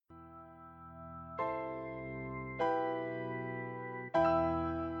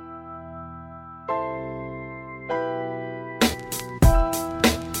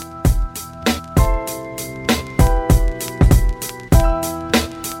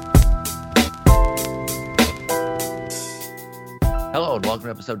Hello and welcome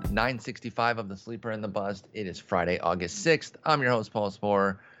to episode 965 of The Sleeper and the Bust. It is Friday, August 6th. I'm your host, Paul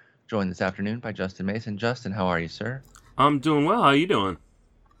Sporer, joined this afternoon by Justin Mason. Justin, how are you, sir? I'm doing well. How are you doing?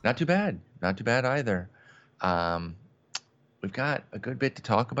 Not too bad. Not too bad either. We've got a good bit to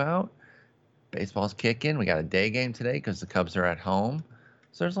talk about. Baseball's kicking. We got a day game today because the Cubs are at home.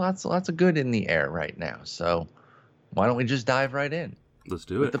 So there's lots of good in the air right now. So why don't we just dive right in? Let's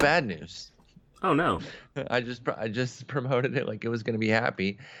do with it. The bad news. Oh, no. I just promoted it like it was going to be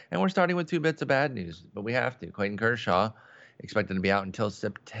happy. And we're starting with two bits of bad news, but we have to. Clayton Kershaw, expected to be out until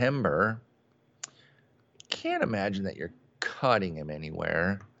September. Can't imagine that you're cutting him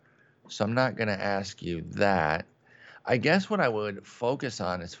anywhere. So I'm not going to ask you that. I guess what I would focus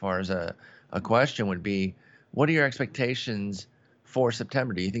on as far as a question would be, what are your expectations for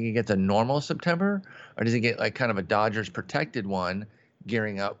September? Do you think he gets a normal September, or does he get like kind of a Dodgers protected one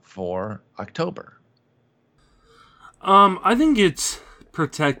gearing up for October? I think it's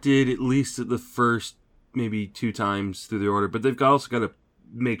protected at least at the first maybe two times through the order, but they've also got to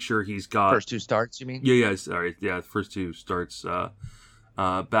make sure he's got first two starts, you mean? Yeah, sorry. Yeah, first two starts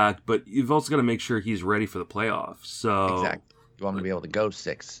back, but you've also got to make sure he's ready for the playoffs. So exactly. You want him to be able to go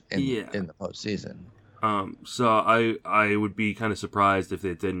six in the postseason. So I would be kind of surprised if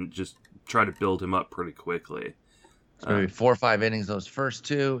they didn't just try to build him up pretty quickly. It's going to be 4 or 5 innings those first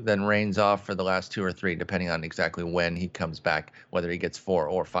two, then rains off for the last 2 or 3, depending on exactly when he comes back, whether he gets 4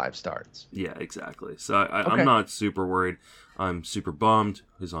 or 5 starts. Yeah, exactly. So I'm not super worried. I'm super bummed.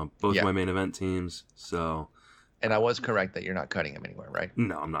 He's on both my main event teams. So. And I was correct that you're not cutting him anywhere, right?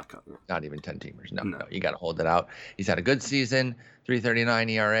 No, I'm not cutting him. Not even 10-teamers. No, you got to hold it out. He's had a good season, 3.39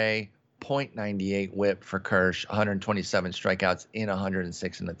 ERA, .98 WHIP for Kersh, 127 strikeouts in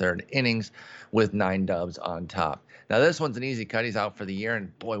 106 in the third innings with 9 dubs on top. Now, this one's an easy cut. He's out for the year,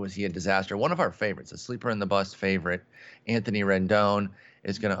 and boy, was he a disaster. One of our favorites, a sleeper in the bust favorite, Anthony Rendon,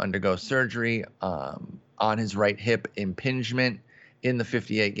 is going to undergo surgery on his right hip impingement. In the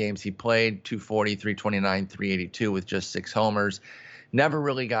 58 games he played, 240, 329, 382 with just 6 homers. Never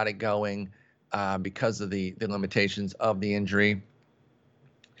really got it going because of the limitations of the injury.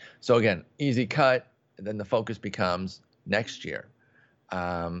 So again, easy cut. And then the focus becomes next year.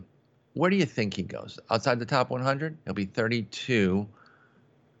 Where do you think he goes? Outside the top 100? He'll be 32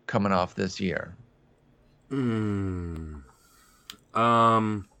 coming off this year. I don't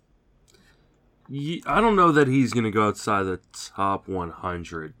know that he's going to go outside the top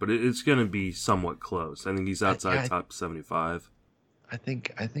 100, but it's going to be somewhat close. I think he's outside top 75. I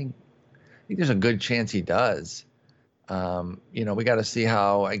think there's a good chance he does. We got to see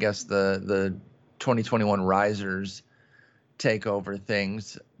how, I guess, the 2021 risers take over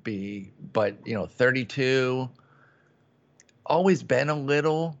things. But 32, always been a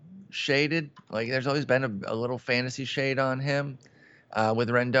little shaded. Like there's always been a little fantasy shade on him. With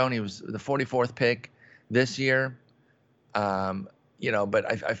Rendon, he was the 44th pick this year. But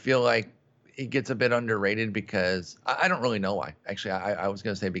I feel like he gets a bit underrated because I don't really know why. Actually, I was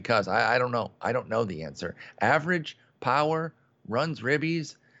going to say because I don't know. I don't know the answer. Average, power, runs,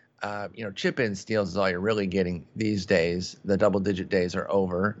 ribbies, chip-in steals is all you're really getting these days. The double-digit days are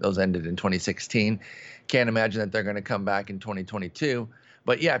over. Those ended in 2016. Can't imagine that they're going to come back in 2022.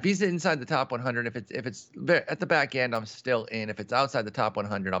 But yeah, if he's inside the top 100, if it's at the back end, I'm still in. If it's outside the top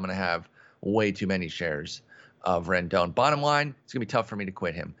 100, I'm going to have way too many shares of Rendon. Bottom line, it's going to be tough for me to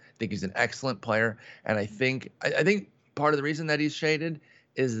quit him. I think he's an excellent player, and I think part of the reason that he's shaded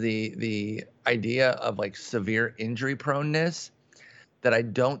is the idea of like severe injury proneness that I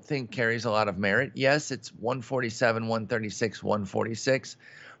don't think carries a lot of merit. Yes, it's 147, 136, 146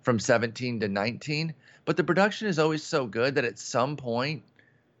 from 17 to 19, but the production is always so good that at some point,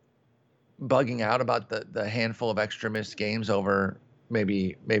 bugging out about the handful of extra missed games over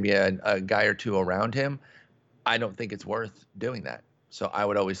maybe a guy or two around him, I don't think it's worth doing that. So I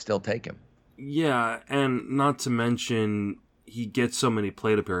would always still take him. Yeah, and not to mention he gets so many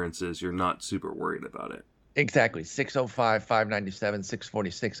plate appearances, you're not super worried about it. Exactly. 605, 597,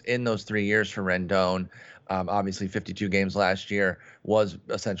 646 in those 3 years for Rendon. Obviously, 52 games last year was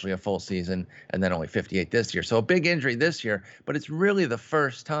essentially a full season, and then only 58 this year. So a big injury this year, but it's really the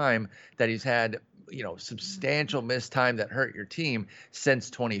first time that he's had, substantial missed time that hurt your team since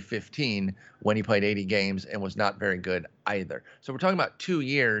 2015 when he played 80 games and was not very good either. So we're talking about 2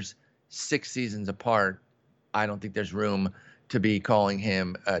 years, 6 seasons apart. I don't think there's room to be calling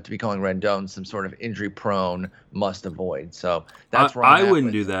Rendon some sort of injury-prone must avoid. So that's where I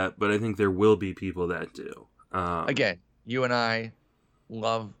wouldn't do that, but I think there will be people that do. Again, you and I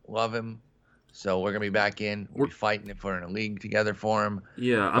love him. So we're gonna be back in. We'll be fighting if we're in a league together for him.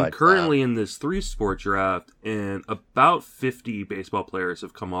 Yeah, I'm currently in this 3-sport draft, and about 50 baseball players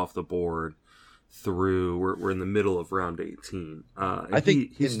have come off the board through. We're in the middle of round 18. I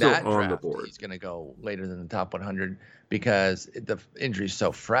think he's in still that on draft, the board. he's gonna go later than the top 100 because the injury's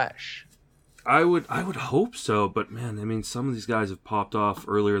so fresh. I would hope so, but man, I mean, some of these guys have popped off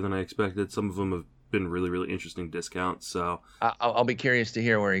earlier than I expected. Some of them have been really, really interesting discounts. So I'll be curious to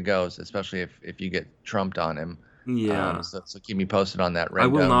hear where he goes, especially if you get trumped on him. Yeah. So keep me posted on that. I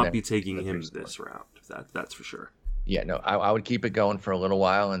will not be taking him this round. That's for sure. Yeah, no, I would keep it going for a little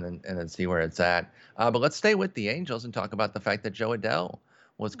while and then see where it's at. But let's stay with the Angels and talk about the fact that Jo Adell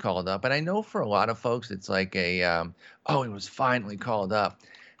was called up. And I know for a lot of folks, it's like he was finally called up.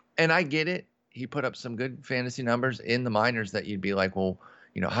 And I get it. He put up some good fantasy numbers in the minors that you'd be like, well,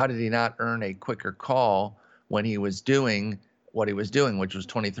 how did he not earn a quicker call when he was doing what he was doing, which was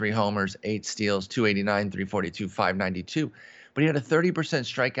 23 homers, 8 steals, 289, 342, 592. But he had a 30%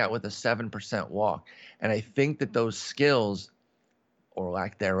 strikeout with a 7% walk. And I think that those skills, or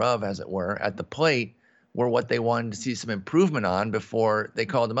lack thereof, as it were, at the plate were what they wanted to see some improvement on before they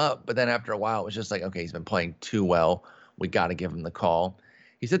called him up. But then after a while, it was just like, okay, he's been playing too well. We got to give him the call.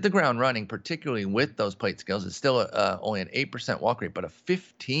 He's hit the ground running, particularly with those plate skills. It's still only an 8% walk rate, but a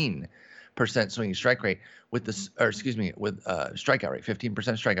 15% swinging strike rate with strikeout rate, 15%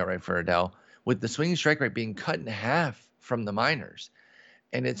 strikeout rate for Adell, with the swinging strike rate being cut in half from the minors.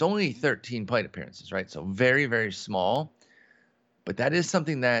 And it's only 13 plate appearances, right? So very, very small. But that is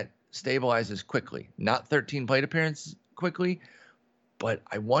something that stabilizes quickly. Not 13 plate appearances quickly, but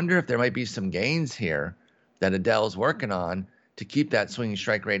I wonder if there might be some gains here that Adell's working on to keep that swinging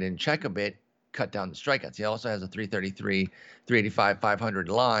strike rate in check a bit, cut down the strikeouts. He also has a 333, 385, 500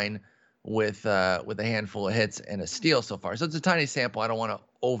 line with a handful of hits and a steal so far. So it's a tiny sample. I don't want to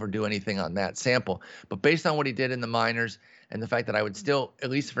overdo anything on that sample. But based on what he did in the minors and the fact that I would still,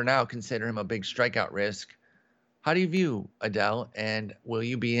 at least for now, consider him a big strikeout risk, how do you view Adell? And will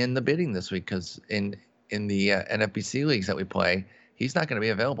you be in the bidding this week? Because in the NFBC leagues that we play, he's not going to be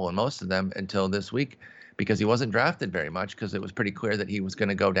available in most of them until this week, because he wasn't drafted very much because it was pretty clear that he was going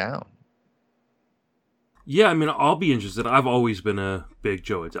to go down. Yeah, I mean, I'll be interested. I've always been a big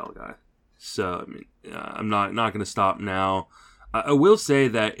Jo Adell guy. So, I mean, I'm not going to stop now. I will say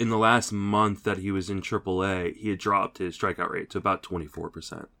that in the last month that he was in AAA, he had dropped his strikeout rate to about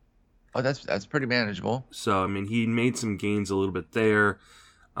 24%. Oh, that's pretty manageable. So, I mean, he made some gains a little bit there.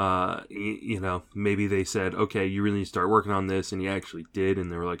 Maybe they said, okay, you really need to start working on this, and he actually did,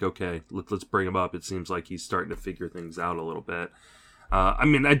 and they were like, okay, let's bring him up. It seems like he's starting to figure things out a little bit. I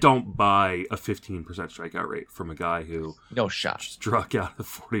mean, I don't buy a 15% strikeout rate from a guy who no shot struck out a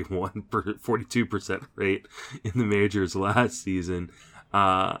 42% rate in the majors last season.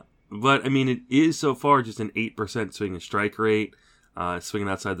 But I mean, it is so far just an 8% swing and strike rate, swinging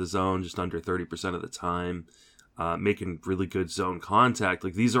outside the zone just under 30% of the time. Making really good zone contact.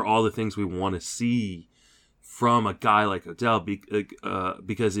 Like, these are all the things we want to see from a guy like Adell,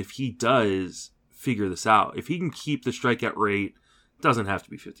 because if he does figure this out, if he can keep the strikeout rate, it doesn't have to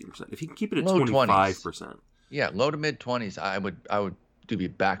be 15%. If he can keep it at 25%. Yeah, low to mid 20s, I would do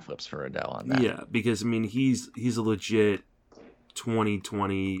backflips for Adell on that. Yeah, because I mean, he's a legit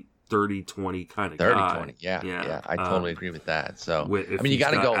 20-20 30-20 kind of guy. 30-20, yeah. I totally agree with that. So, I mean, you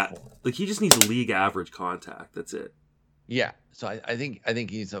got to go for it. Like, he just needs league average contact. That's it. Yeah. So I think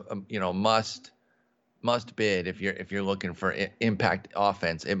he's a must bid if you're looking for impact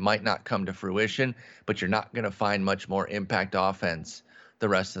offense. It might not come to fruition, but you're not going to find much more impact offense the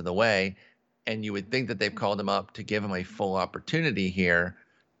rest of the way. And you would think that they've called him up to give him a full opportunity here.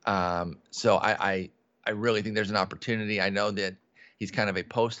 So I really think there's an opportunity. I know that he's kind of a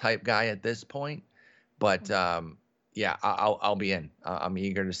post-hype guy at this point, but I'll be in. I'm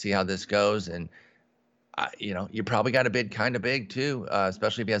eager to see how this goes, and you probably got to bid kind of big too,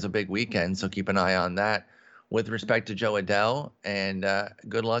 especially if he has a big weekend. So keep an eye on that. With respect to Jo Adell, and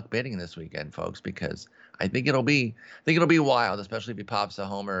good luck bidding this weekend, folks, because I think it'll be wild, especially if he pops a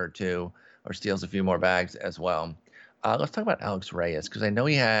homer or two or steals a few more bags as well. Let's talk about Alex Reyes, because I know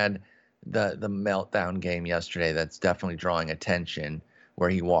he had the meltdown game yesterday that's definitely drawing attention, where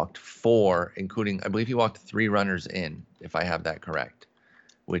he walked 4, including, I believe he walked 3 runners in, if I have that correct,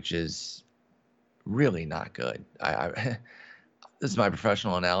 which is really not good. This is my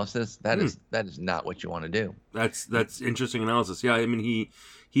professional analysis. That is not what you want to do. That's interesting analysis. Yeah, I mean,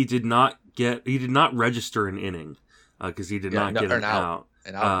 he did not register an inning because he did not get an out.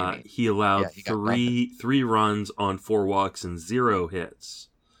 He allowed three runs on 4 walks and 0 hits.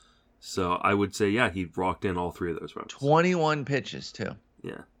 So I would say, he walked in all 3 of those runs. 21 pitches, too.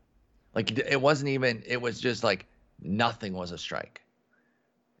 Yeah. Like it wasn't even. It was just like nothing was a strike.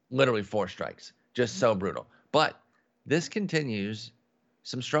 Literally 4 strikes. Just so brutal. But this continues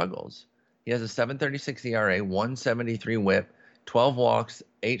some struggles. He has a 7.36 ERA, 173 WHIP, 12 walks,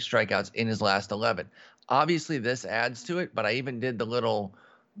 8 strikeouts in his last 11. Obviously, this adds to it. But I even did the little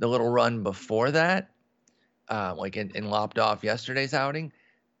run before that, like in lopped off yesterday's outing,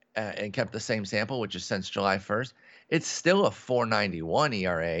 and kept the same sample, which is since July 1st. It's still a 4.91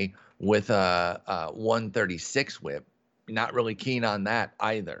 ERA with a 136 WHIP. Not really keen on that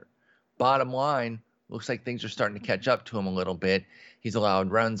either. Bottom line, looks like things are starting to catch up to him a little bit. He's allowed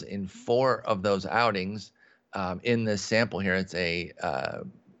runs in 4 of those outings. In this sample here, it's a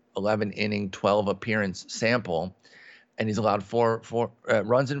 11 inning, 12 appearance sample, and he's allowed four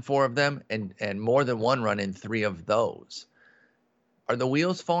runs in 4 of them, and more than 1 run in 3 of those. Are the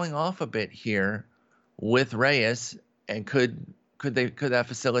wheels falling off a bit here with Reyes, and could that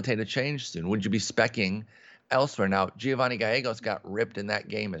facilitate a change soon? Would you be specking elsewhere? Now, Giovanni Gallegos got ripped in that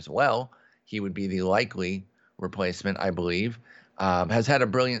game as well. He would be the likely replacement, I believe. Has had a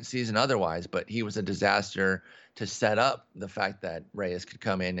brilliant season otherwise, but he was a disaster to set up the fact that Reyes could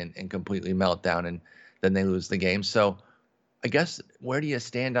come in and completely melt down, and then they lose the game. So I guess where do you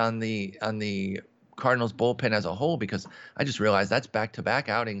stand on the Cardinals bullpen as a whole? Because I just realized that's back-to-back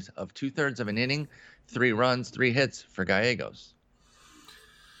outings of 2/3 of an inning, 3 runs, 3 hits for Gallegos.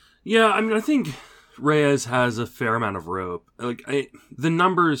 Yeah, I mean, I think Reyes has a fair amount of rope. Like the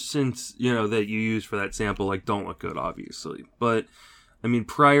numbers since that you use for that sample don't look good, obviously. But I mean,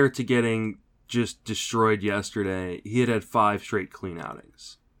 prior to getting just destroyed yesterday, he had 5 straight clean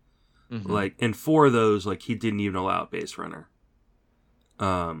outings. Mm-hmm. And 4 of those, he didn't even allow a base runner.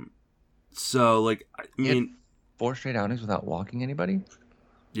 So I mean, 4 straight outings without walking anybody.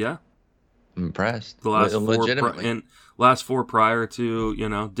 Yeah, I'm impressed. The last 4 and last 4 prior to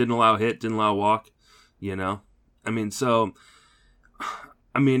didn't allow hit, didn't allow walk. I mean, so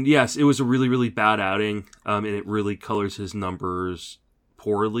I mean, yes, it was a really, really bad outing, and it really colors his numbers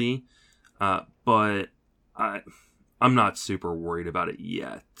poorly. But I'm not super worried about it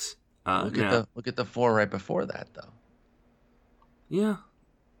yet. Look at the 4 right before that, though. Yeah.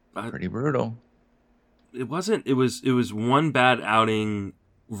 Pretty brutal. It wasn't. It was one bad outing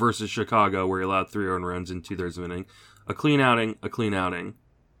versus Chicago where he allowed 3 earned runs in 2/3 of an inning. A clean outing.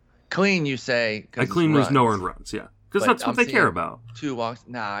 Clean, you say? A clean was no earned runs. Yeah, because that's what they care about. 2 walks.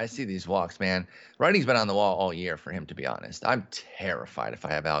 Nah, I see these walks, man. Writing's been on the wall all year for him, to be honest. I'm terrified if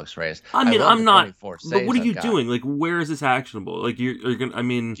I have Alex Reyes. I mean, I'm not. But what are you doing? Where is this actionable? You're gonna. I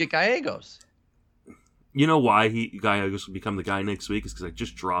mean, get Gallegos. You know why Gallegos will become the guy next week is because I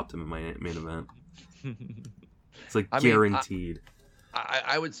just dropped him in my main event. It's guaranteed.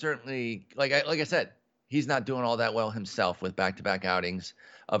 I would certainly like I said, he's not doing all that well himself with back-to-back outings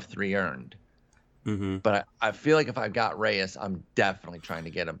of 3 earned. Mm-hmm. But I feel like if I've got Reyes, I'm definitely trying to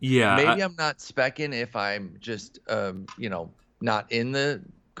get him. Yeah, maybe I'm not specking if I'm just not in the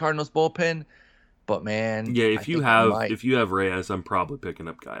Cardinals bullpen. But man, yeah, if you have Reyes, I'm probably picking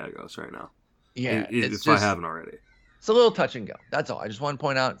up Gallegos right now. Yeah, if I haven't already. It's a little touch and go. That's all. I just want to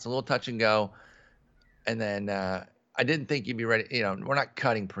point out it's a little touch and go. And then I didn't think you'd be ready. We're not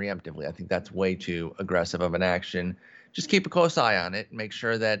cutting preemptively. I think that's way too aggressive of an action. Just keep a close eye on it and make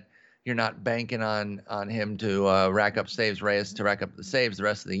sure that you're not banking on him to rack up saves, Reyes to rack up the saves the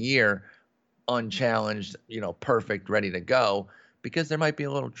rest of the year, unchallenged, perfect, ready to go, because there might be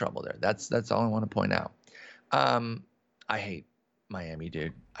a little trouble there. That's all I want to point out. I hate Miami,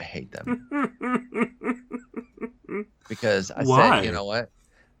 dude. I hate them. Because I said, you know what?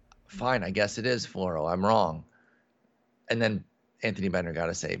 Fine, I guess it is Floro. I'm wrong. And then Anthony Bender got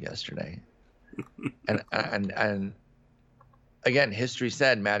a save yesterday. and again, history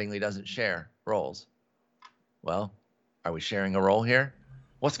said Mattingly doesn't share roles. Well, are we sharing a role here?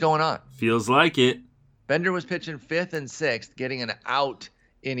 What's going on? Feels like it. Bender was pitching 5th and 6th, getting an out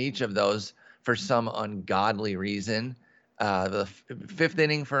in each of those for some ungodly reason. The 5th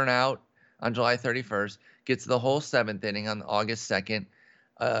inning for an out on July 31st, gets the whole 7th inning on August 2nd,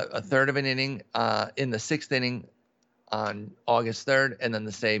 a third of an inning in the 6th inning on August 3rd, and then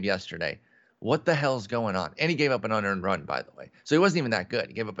the save yesterday. What the hell's going on? And he gave up an unearned run, by the way. So he wasn't even that good.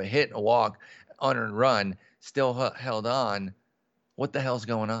 He gave up a hit, a walk, unearned run, still held on. What the hell's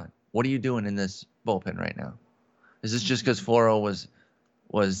going on? What are you doing in this bullpen right now? Is this just because Floro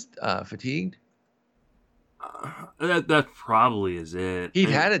was fatigued? That probably is it. He'd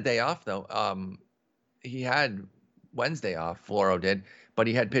had a day off, though. He had Wednesday off, Floro did, but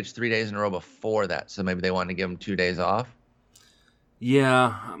he had pitched 3 days in a row before that, so maybe they wanted to give him 2 days off.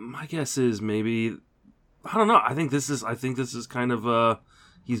 Yeah, my guess is maybe, I don't know. I think this is kind of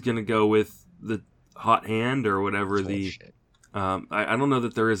he's going to go with the hot hand or whatever. I don't know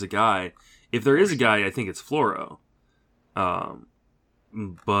that there is a guy. If there is a guy, I think it's Floro.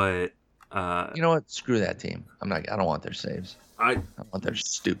 But you know what? Screw that team. I don't want their saves. I want their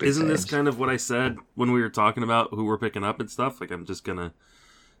stupid. Isn't saves. This kind of what I said when we were talking about who we're picking up and stuff? Like, I'm just gonna,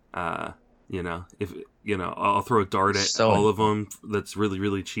 if I'll throw a dart at all of them. That's really,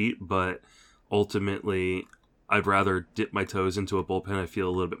 really cheap, but ultimately, I'd rather dip my toes into a bullpen I feel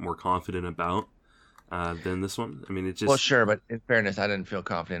a little bit more confident about than this one. I mean, it just... Well, sure, but in fairness, I didn't feel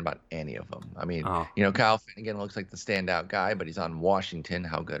confident about any of them. I mean, Kyle Finnegan looks like the standout guy, but he's on Washington.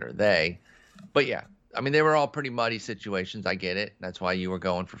 How good are they? But yeah, I mean, they were all pretty muddy situations. I get it. That's why you were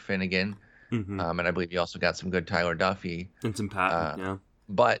going for Finnegan. Mm-hmm. And I believe you also got some good Tyler Duffy. And some Patton, yeah.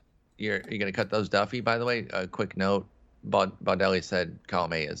 But you're going to cut those Duffy, by the way. A quick note, Baudelli said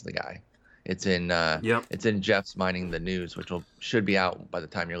Colomé is the guy. It's in It's in Jeff's Mining the News, which should be out by the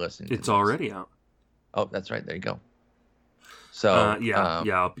time you're listening. It's already out. Oh, that's right. There you go. So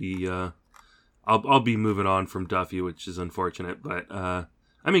I'll be moving on from Duffy, which is unfortunate, but I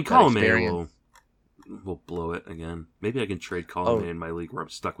mean, Colomé will blow it again. Maybe I can trade Colomé in my league where I'm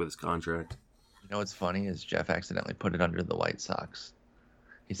stuck with his contract. You know what's funny is Jeff accidentally put it under the White Sox.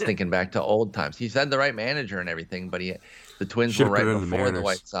 He's thinking back to old times. He said the right manager and everything, but the Twins were right before the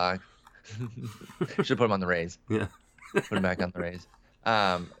White Sox. Should put him on the Rays. Yeah, put him back on the Rays.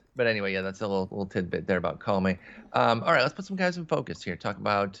 But anyway, yeah, that's a little tidbit there about Colomé. All right, let's put some guys in focus here. Talk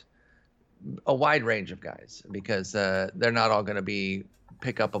about a wide range of guys because they're not all going to be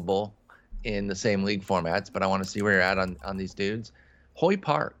pick-upable in the same league formats, but I want to see where you're at on these dudes. Hoy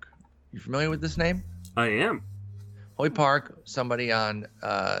Park. You familiar with this name? I am. Hoy Park, somebody on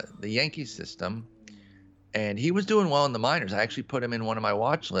the Yankees system, and he was doing well in the minors. I actually put him in one of my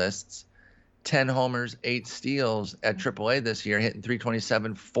watch lists. 10 homers, 8 steals at AAA this year, hitting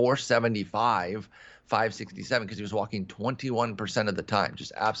 327, 475, 567 because he was walking 21% of the time.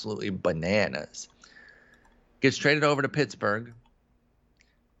 Just absolutely bananas. Gets traded over to Pittsburgh,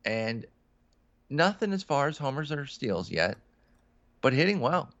 and nothing as far as homers or steals yet, but hitting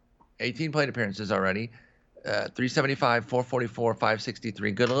well. 18 plate appearances already. 375, 444,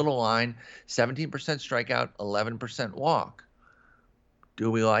 563. Good little line. 17% strikeout, 11% walk. Do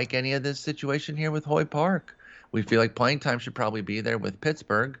we like any of this situation here with Hoy Park? We feel like playing time should probably be there with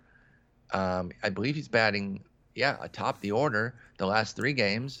Pittsburgh. I believe he's batting, atop the order the last 3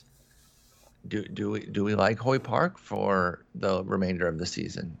 games. Do we like Hoy Park for the remainder of the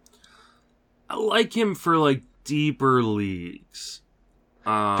season? I like him for like deeper leagues.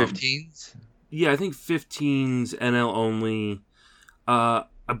 15s? Yeah, I think 15s, NL only. I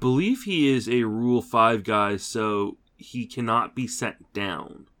believe he is a Rule 5 guy, so he cannot be sent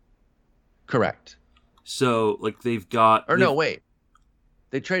down. Correct. So, like, they've got... no, wait.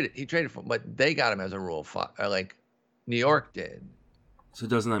 He traded for, but they got him as a Rule 5, like New York did. So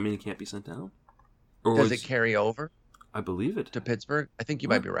doesn't that mean he can't be sent down? Or does it carry over? I believe it. To Pittsburgh? I think you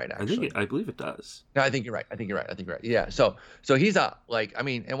might be right, actually. I believe it does. No, I think you're right. Yeah, so he's up. Like, I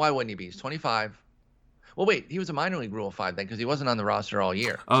mean, and why wouldn't he be? He's 25. Well, wait, he was a minor league Rule 5 then because he wasn't on the roster all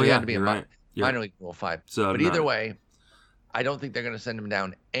year. So he had to be a minor league Rule 5. So, but either way, I don't think they're going to send him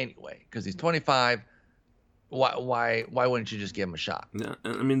down anyway because he's 25. Why wouldn't you just give him a shot? Yeah,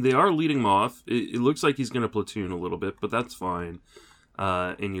 I mean, they are leading him off. It looks like he's going to platoon a little bit, but that's fine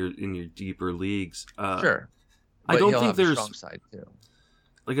in your deeper leagues. Sure. I don't think there's a strong side too.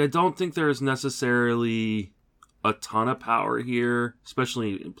 Like, I don't think there's necessarily a ton of power here,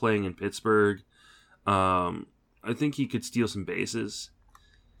 especially playing in Pittsburgh. I think he could steal some bases.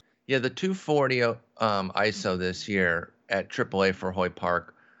 Yeah, the 240 ISO this year at AAA for Hoy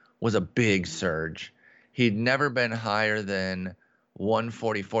Park was a big surge. He'd never been higher than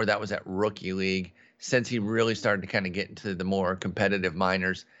 144. That was at Rookie League. Since he really started to kind of get into the more competitive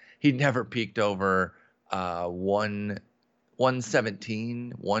minors, he'd never peaked over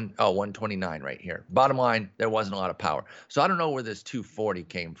 117, 129 right here. Bottom line, there wasn't a lot of power. So I don't know where this 240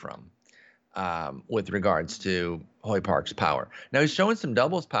 came from with regards to Hoy Park's power. Now he's showing some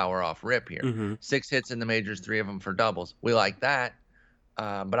doubles power off rip here. Mm-hmm. 6 hits in the majors, 3 of them for doubles. We like that.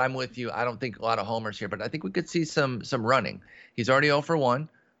 But I'm with you. I don't think a lot of homers here, but I think we could see some running. He's already 0 for 1,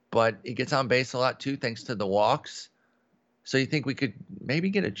 but he gets on base a lot too, thanks to the walks. So you think we could maybe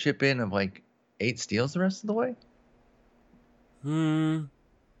get a chip in of like 8 steals the rest of the way?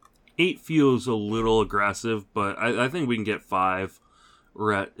 8 feels a little aggressive, but I think we can get 5,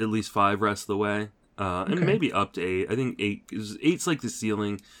 or at least 5 rest of the way, and maybe up to 8. I think 8 is 8's like the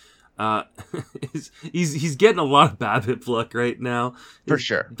ceiling. He's getting a lot of BABIP luck right now. For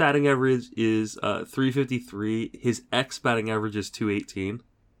sure. Batting average is 353. His batting average is 218.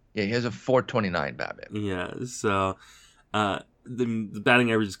 Yeah, he has a 429 BABIP. Yeah, so the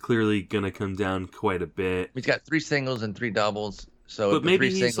batting average is clearly going to come down quite a bit. He's got 3 singles and 3 doubles. So But if the maybe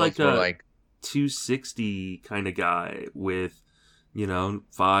three he's like singles were a like 260 kind of guy with,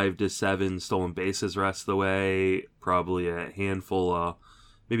 5 to 7 stolen bases rest of the way, probably a handful of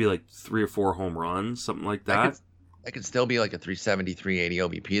maybe like 3 or 4 home runs, something like that could that. that could still be like a 370, 380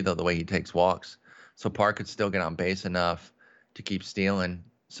 OBP though, the way he takes walks. So Park could still get on base enough to keep stealing.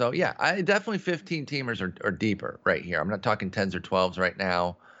 So yeah, I definitely 15 teamers are deeper right here. I'm not talking 10s or 12s right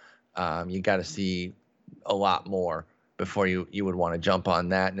now. You got to see a lot more before you would want to jump on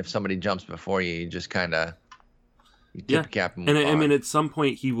that. And if somebody jumps before you, you just kind of you tip Yeah. your cap and And move I mean, on. at some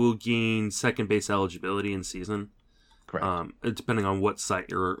point, he will gain second base eligibility in season, Correct. depending on what site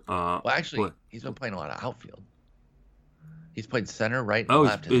you're. Well, actually, he's been playing a lot of outfield. He's played center, right, and Oh,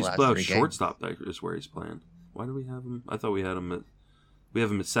 left his he's last playing 3 games. shortstop. That is where he's playing. Why do we have him? I thought we had him at. We have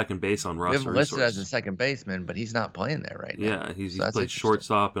him at second base on We have roster him listed as a resource. second baseman, but he's not playing there right now. Yeah, So he's that's played interesting.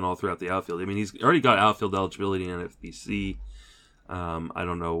 shortstop and all throughout the outfield. I mean, he's already got outfield eligibility in FBC. I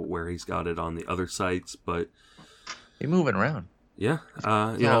don't know where he's got it on the other sites, but He's moving around. yeah, He's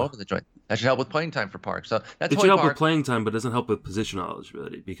all over the joint. That should help with playing time for Park. So that's it why should help with Park. playing time, but doesn't help with position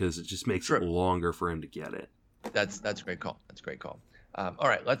eligibility because it just makes it True. longer for him to get it. That's a great call. That's a great call. All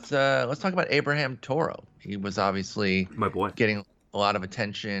right, let's talk about Abraham Toro. He was obviously My boy. getting a lot of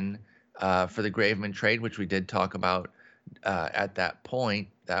attention for the Graveman trade, which we did talk about at that point.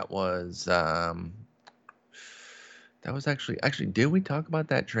 That was actually did we talk about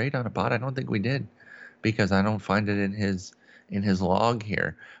that trade on a pod? I don't think we did because I don't find it in his log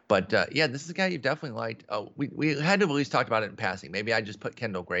here. But yeah, this is a guy you definitely liked. Oh, we had to at least talk about it in passing. Maybe I just put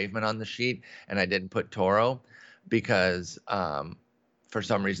Kendall Graveman on the sheet and I didn't put Toro because for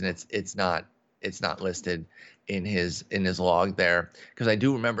some reason it's not listed in his log there, because I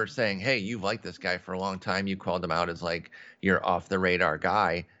do remember saying, hey, you've liked this guy for a long time. You called him out as like your off the radar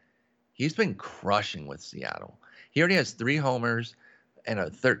guy. He's been crushing with Seattle. He already has 3 homers and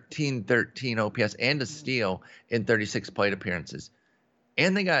a 13-13 OPS and a steal in 36 plate appearances.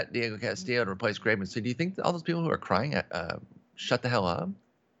 And they got Diego Castillo to replace Graveman. So do you think all those people who are crying shut the hell up?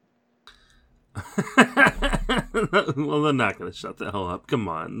 Well, they're not going to shut the hell up. Come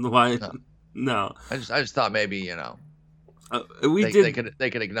on, why? No. I just thought maybe they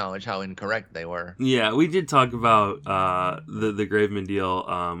could acknowledge how incorrect they were. Yeah, we did talk about the Graveman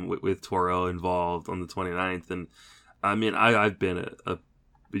deal with Toro involved on the 29th, and I mean I've been a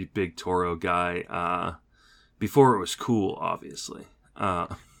big Toro guy before it was cool, obviously.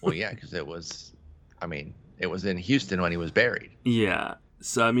 Well, yeah, because it was in Houston when he was buried. Yeah.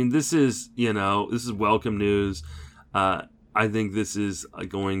 So, I mean, this is welcome news. I think this is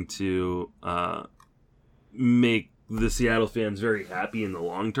going to make the Seattle fans very happy in the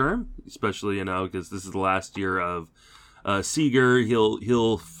long term, especially, because this is the last year of Seager.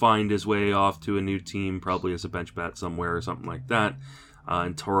 He'll find his way off to a new team, probably as a bench bat somewhere or something like that.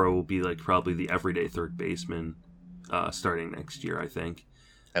 And Toro will be like probably the everyday third baseman starting next year, I think.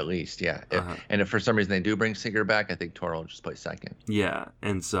 At least, yeah. If for some reason they do bring Seager back, I think Toro will just play second. Yeah,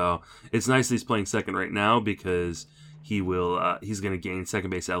 and so it's nice that he's playing second right now because he's going to gain second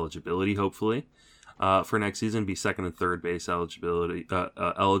base eligibility, hopefully, for next season, be second and third base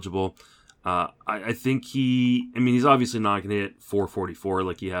eligible. I think he's obviously not going to hit 444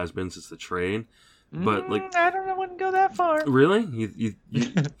 like he has been since the trade. But I don't know, I wouldn't go that far. Really? You you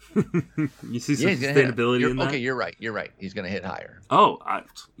see some sustainability in that? Okay, you're right. He's going to hit higher. Oh,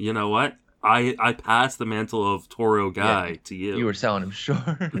 you know what? I passed the mantle of Toro guy to you. You were selling him short.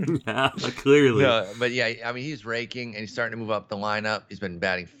 Yeah, clearly. No, but yeah, I mean, he's raking and he's starting to move up the lineup. He's been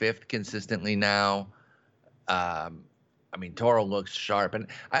batting 5th consistently now. I mean, Toro looks sharp, and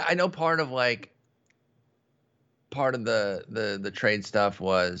I know part of the trade stuff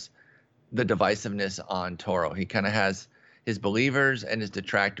was the divisiveness on Toro. He kind of has his believers and his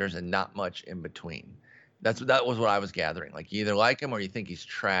detractors and not much in between. That was what I was gathering. Like, you either like him or you think he's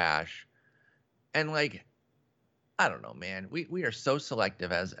trash. And like, I don't know, man. We are so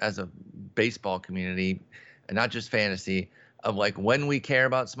selective as a baseball community, and not just fantasy, of like when we care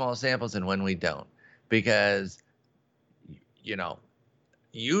about small samples and when we don't. Because,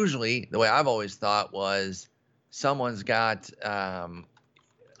 usually the way I've always thought was someone's got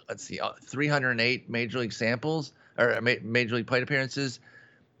 308 major league samples or major league plate appearances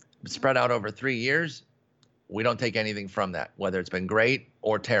spread out over 3 years. We don't take anything from that, whether it's been great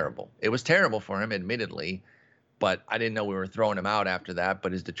or terrible. It was terrible for him, admittedly, but I didn't know we were throwing him out after that.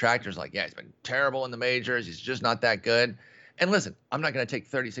 But his detractors like, yeah, he's been terrible in the majors. He's just not that good. And listen, I'm not going to take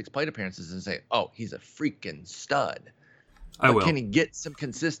 36 plate appearances and say, oh, he's a freaking stud. I But will. can he get some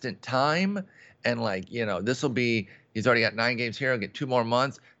consistent time? And like, this will be, he's already got 9 games here. He'll get 2 more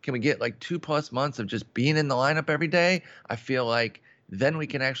months. Can we get like 2+ months of just being in the lineup every day? I feel like then we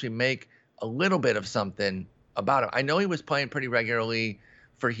can actually make a little bit of something about him. I know he was playing pretty regularly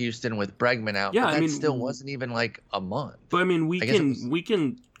for Houston with Bregman out, Yeah, but I that mean, still wasn't even like a month. but I mean, I guess it was, we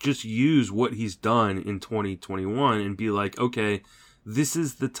can just use what he's done in 2021 and be like, okay, this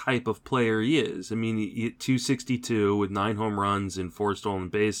is the type of player he is. I mean, he hit 262 with 9 home runs and 4 stolen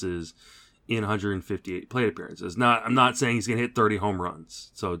bases in 158 plate appearances. I'm not saying he's gonna hit 30 home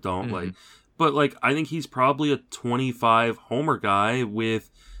runs, so don't but like I think he's probably a 25 homer guy with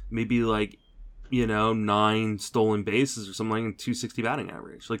maybe like 9 stolen bases or something, like 260 batting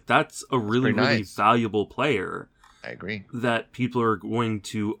average. Like that's a really nice. valuable player. I agree. That people are going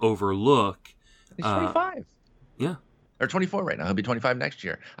to overlook. He's 25. Yeah. Or 24 right now. He'll be 25 next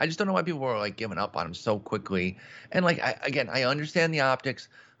year. I just don't know why people are like giving up on him so quickly. And like, I understand the optics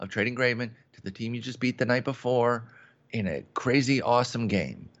of trading Graveman to the team you just beat the night before in a crazy, awesome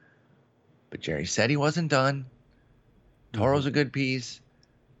game. But Jerry said he wasn't done. Toro's a good piece.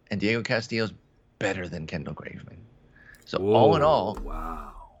 And Diego Castillo's better than Kendall Graveman. So all in all.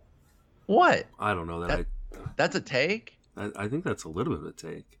 Wow. What? I don't know that's a take? I think that's a little bit of a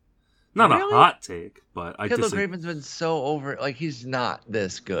take. Not really? A hot take, but I Kendall just Graveman's been so over. Like, he's not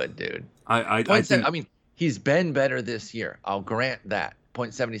this good, dude. I think, he's been better this year. I'll grant that.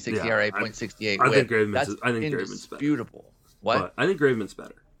 0.76 ERA, 0.68 I whip. think Graveman's indisputable. What? But I think Graveman's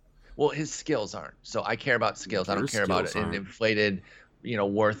better. Well, his skills aren't. So I care about skills. I don't care about an inflated,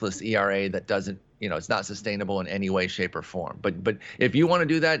 worthless ERA that doesn't, it's not sustainable in any way, shape, or form. But if you want to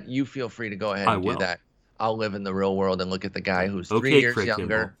do that, you feel free to go ahead and do that. I'll live in the real world and look at the guy who's 3 years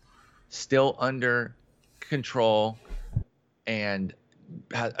younger, still under control, and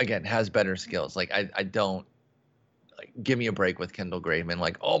has better skills. Like I don't give me a break with Kendall Graveman.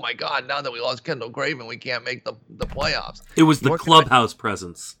 Like, oh my God, now that we lost Kendall Graveman, we can't make the playoffs. It was the clubhouse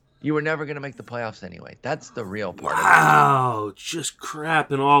presence. You were never going to make the playoffs anyway. That's the real part. Wow, just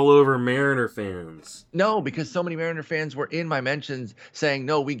crapping all over Mariner fans. No, because so many Mariner fans were in my mentions saying,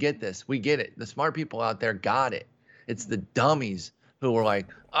 no, we get this. We get it. The smart people out there got it. It's the dummies who were like,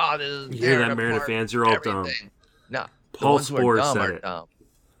 oh, this is you hear that, Mariner fans? You're all dumb. No, Paul Sporer said it. Dumb.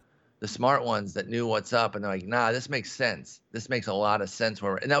 The smart ones that knew what's up, and they're like, nah, this makes sense. This makes a lot of sense.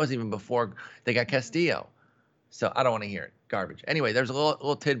 And that was even before they got Castillo. So I don't want to hear it. Garbage. Anyway, there's a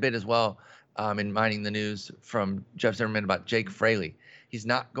little tidbit as well in Mining the News from Jeff Zimmerman about Jake Fraley. He's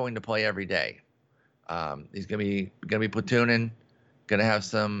not going to play every day. He's gonna be platooning, gonna have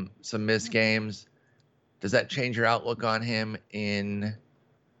some missed games. Does that change your outlook on him in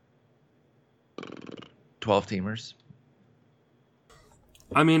 12 teamers?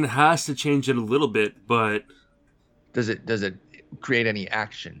 I mean, it has to change it a little bit, but does it create any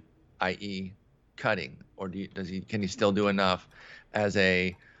action, i.e., cutting, or can he still do enough as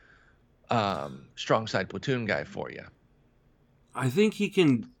a strong side platoon guy for you? I think he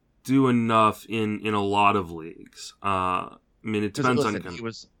can do enough in a lot of leagues. I mean, it depends on. He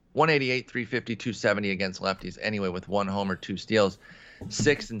was 188, 350, 270 against lefties anyway, with 1 homer, 2 steals,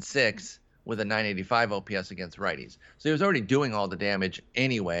 6-6 with a 985 OPS against righties. So he was already doing all the damage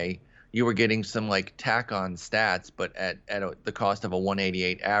anyway. You were getting some like tack on stats, but at the cost of a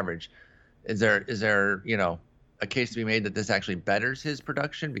 188 average. Is there a case to be made that this actually betters his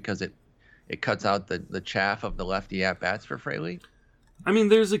production because it cuts out the chaff of the lefty at bats for Fraley? I mean,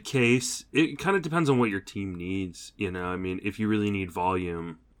 there's a case. It kind of depends on what your team needs. I mean, if you really need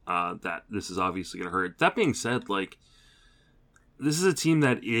volume, that this is obviously going to hurt. That being said, like, this is a team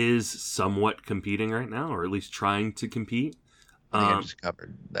that is somewhat competing right now, or at least trying to compete. I think I just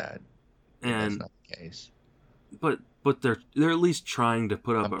covered that. And that's not the case. But they're at least trying to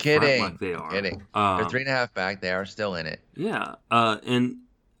put up I'm a kidding. front like they are. I'm kidding. They're 3.5 back. They are still in it. Yeah. And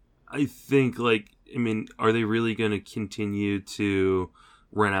I think, like, I mean, are they really going to continue to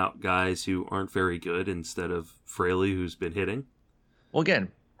rent out guys who aren't very good instead of Fraley, who's been hitting? Well, again,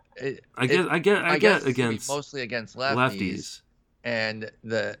 I get against mostly against lefties. And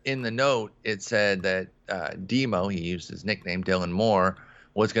in the note it said that Demo, he used his nickname Dylan Moore,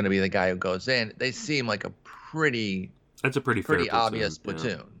 was going to be the guy who goes in. They seem like a pretty obvious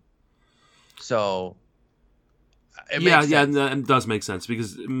platoon. Yeah. So that does make sense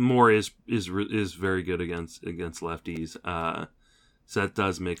because Moore is very good against lefties. So that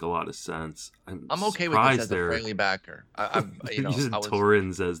does make a lot of sense. I'm okay with this as a Fraley backer. Using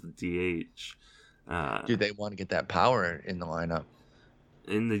Torrens as the DH. Do they want to get that power in the lineup?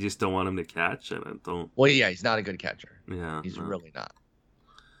 And they just don't want him to catch, and I don't. Well, yeah, he's not a good catcher. Yeah, he's really not.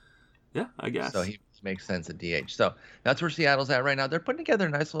 Yeah, I guess. So he which makes sense at DH. So that's where Seattle's at right now. They're putting together a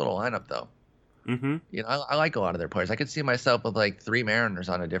nice little lineup, though. Mm-hmm. I like a lot of their players. I could see myself with like 3 Mariners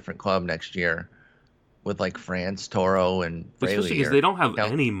on a different club next year, with like France, Toro, and Fraley. Especially because they don't have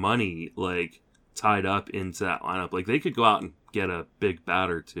any money like tied up into that lineup. Like they could go out and get a big bat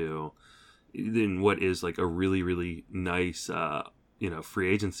or two in what is like a really, really nice,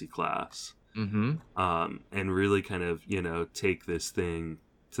 free agency class. Mm-hmm. And really kind of, take this thing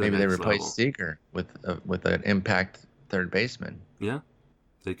to maybe the they next replace level. Seager with an impact third baseman. Yeah,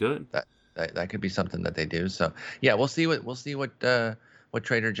 they could. That could be something that they do. So yeah, we'll see what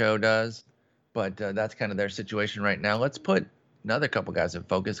Trader Joe does, but that's kind of their situation right now. Let's put another couple guys in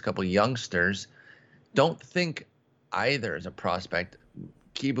focus, a couple youngsters. Don't think either is a prospect.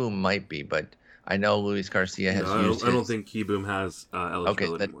 Kieboom might be, but I know Luis Garcia has used. I don't think Kieboom has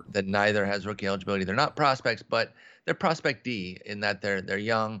eligibility anymore. That neither has rookie eligibility. They're not prospects, but they're prospect D in that they're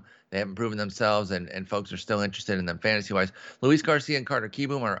young. They haven't proven themselves, and folks are still interested in them fantasy wise. Luis Garcia and Carter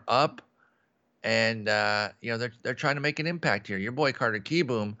Kieboom are up, and they're trying to make an impact here. Your boy Carter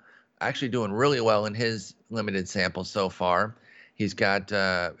Kieboom actually doing really well in his limited sample so far. He's got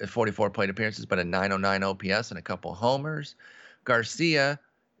 44 plate appearances, but a 909 OPS and a couple homers. Garcia,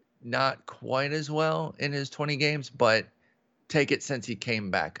 not quite as well in his 20 games, but take it since he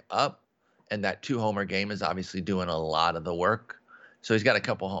came back up, and that 2-homer game is obviously doing a lot of the work. So he's got a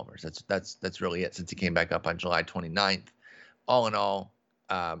couple homers. That's really it since he came back up on July 29th. All in all,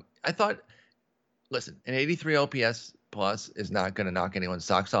 I thought, listen, an 83 OPS plus is not going to knock anyone's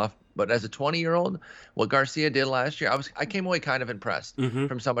socks off. But as a 20-year-old, what Garcia did last year, I came away kind of impressed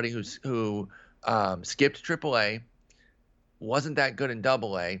from somebody who skipped AAA, wasn't that good in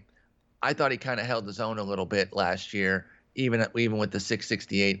AA. I thought he kind of held his own a little bit last year, even with the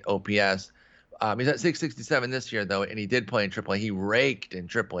 668 OPS. He's at 667 this year, though, and he did play in AAA. He raked in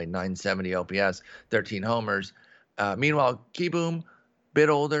AAA, 970 OPS, 13 homers. Meanwhile, Kieboom, bit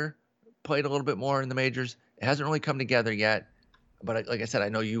older, played a little bit more in the majors. It hasn't really come together yet, but like I said, I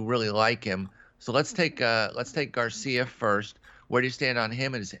know you really like him. So let's take Garcia first. Where do you stand on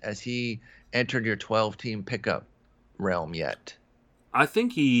him? Has he entered your 12-team pickup realm yet? I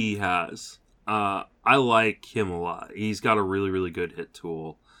think he has. I like him a lot. He's got a really, really good hit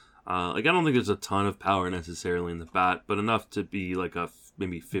tool. I don't think there's a ton of power necessarily in the bat, but enough to be like a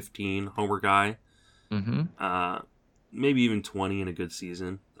maybe 15 homer guy. Mm-hmm. Maybe even 20 in a good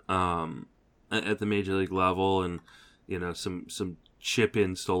season at the major league level, and some chip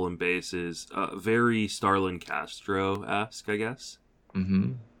in stolen bases. Very Starlin Castro-esque, I guess.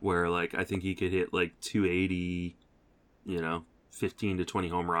 Mm-hmm. Where I think he could hit 280, 15 to 20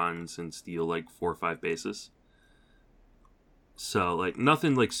 home runs and steal 4 or 5 bases. So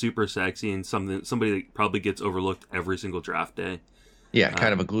nothing super sexy, and somebody that probably gets overlooked every single draft day. Yeah,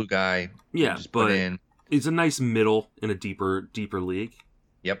 kind of a glue guy. Yeah, but he's a nice middle in a deeper league.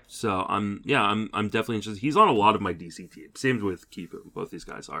 Yep. So I'm definitely interested. He's on a lot of my DC teams. Same with Kieboom. Both these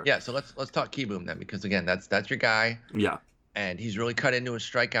guys are. Yeah. So let's talk Kieboom then, because again, that's your guy. Yeah. And he's really cut into his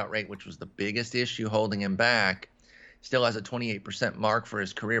strikeout rate, which was the biggest issue holding him back. Still has a 28% mark for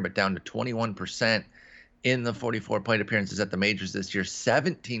his career, but down to 21% in the 44 plate appearances at the majors this year,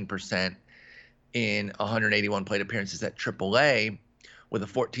 17% in 181 plate appearances at AAA, with a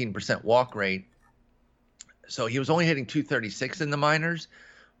 14% walk rate. So he was only hitting 236 in the minors,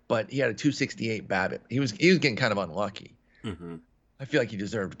 but he had a 268 BABIP. He was getting kind of unlucky. Mm-hmm. I feel like he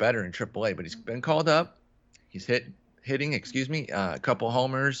deserved better in AAA, but he's been called up. He's hitting a couple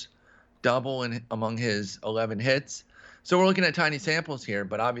homers, double among his 11 hits. So we're looking at tiny samples here,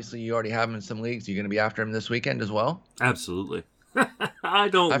 but obviously you already have him in some leagues. You're going to be after him this weekend as well? Absolutely. I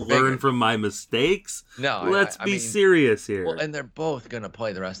don't learn from my mistakes. No, let's be serious here. Well, and they're both going to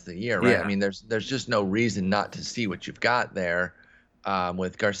play the rest of the year, right? Yeah. I mean, there's just no reason not to see what you've got there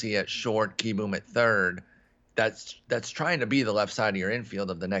with Garcia at short, Kieboom at third. That's trying to be the left side of your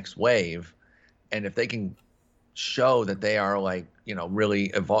infield of the next wave, and if they can show that they are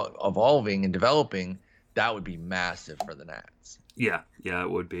really evolving and developing, that would be massive for the Nats. Yeah,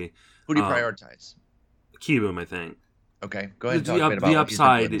 it would be. Who do you prioritize? Kieboom, I think. Okay, go ahead and talk a bit about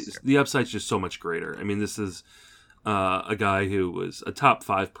the upside's just so much greater. I mean, this is a guy who was a top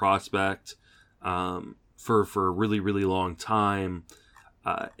 5 prospect for a really, really long time,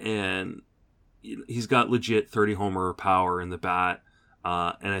 and he's got legit 30 homer power in the bat,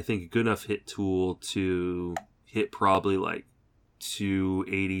 and I think a good enough hit tool to hit probably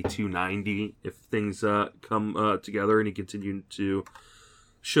 280, 290 if things come together and he continued to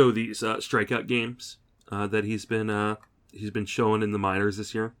show these strikeout games that he's been showing in the minors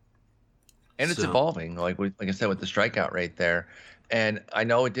this year. And it's evolving, like I said, with the strikeout rate there. And I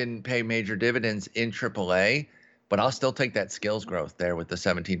know it didn't pay major dividends in AAA, but I'll still take that skills growth there with the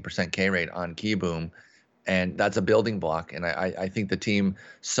 17% K rate on Keyboom. And that's a building block. And I think the team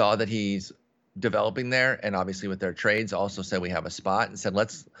saw that he's developing there, and obviously with their trades also said we have a spot and said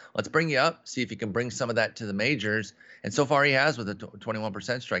let's bring you up, see if you can bring some of that to the majors. And so far he has with a 21%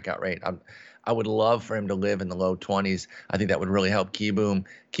 strikeout rate. I would love for him to live in the low 20s. I think that would really help Keyboom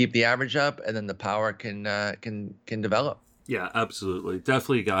keep the average up, and then the power can develop. Yeah, absolutely.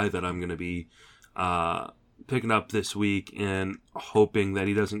 Definitely a guy that I'm going to be picking up this week and hoping that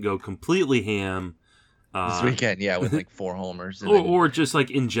he doesn't go completely ham. This weekend, yeah, with like 4 homers. Or just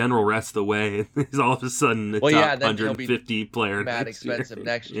like in general rest of the way. He's all of a sudden the top 150 player. Mad expensive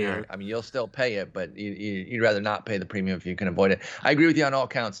next year. Yeah. I mean, you'll still pay it, but you'd rather not pay the premium if you can avoid it. I agree with you on all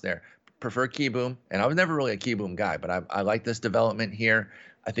counts there. Prefer Keyboom, and I was never really a Keyboom guy, but I like this development here.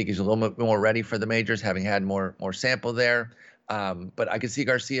 I think he's a little bit more ready for the majors, having had more sample there. But I could see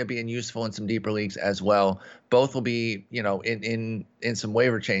Garcia being useful in some deeper leagues as well. Both will be, in some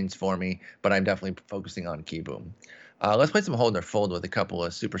waiver chains for me, but I'm definitely focusing on Keyboom. Let's play some hold or fold with a couple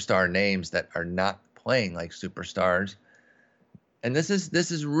of superstar names that are not playing like superstars. And this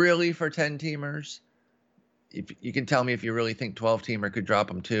is really for 10-teamers. If you can tell me if you really think 12-teamer could drop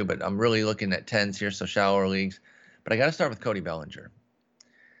them too, but I'm really looking at 10s here, so shallower leagues. But I got to start with Cody Bellinger.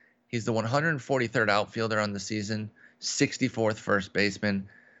 He's the 143rd outfielder on the season. 64th first baseman,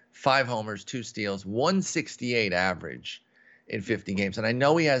 5 homers, 2 steals, 168 average in 50 games. And I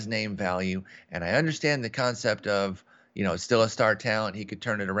know he has name value, and I understand the concept of, still a star talent. He could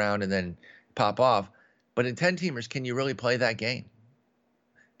turn it around and then pop off. But in 10-teamers, can you really play that game?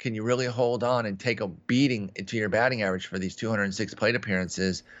 Can you really hold on and take a beating to your batting average for these 206 plate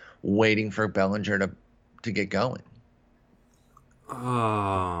appearances, waiting for Bellinger to get going?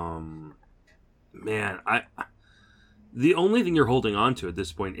 Man, the only thing you're holding on to at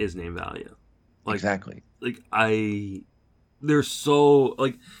this point is name value. Exactly. They're so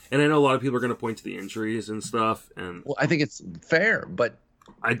and I know a lot of people are going to point to the injuries and stuff, and I think it's fair, but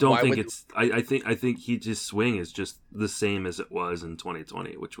I don't think it's. I think he just swing is just the same as it was in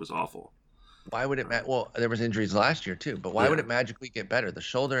 2020, which was awful. Why would it matter? Well, there was injuries last year too, but why would it magically get better? The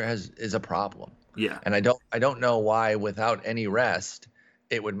shoulder is a problem. Yeah, and I don't know why without any rest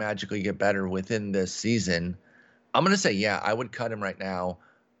it would magically get better within this season. I'm going to say, I would cut him right now.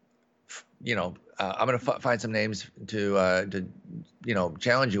 I'm going to find some names to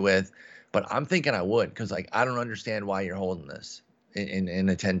challenge you with, but I'm thinking I would, because I don't understand why you're holding this in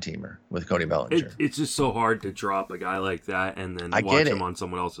a 10-teamer with Cody Bellinger. It's just so hard to drop a guy like that and then watch him on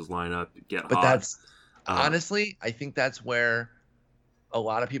someone else's lineup get hot. That's honestly, I think that's where a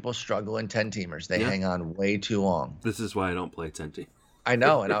lot of people struggle in 10-teamers. They hang on way too long. This is why I don't play 10-team. I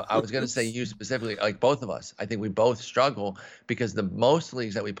know, and I was going to say you specifically, like both of us. I think we both struggle because the most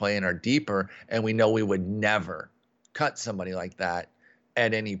leagues that we play in are deeper, and we know we would never cut somebody like that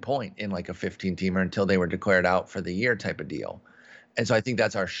at any point in like a 15-teamer until they were declared out for the year type of deal. And so I think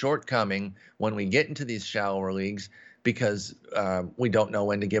that's our shortcoming when we get into these shallower leagues, because we don't know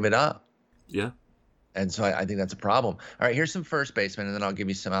when to give it up. Yeah. And so I think that's a problem. All right, here's some first basemen, and then I'll give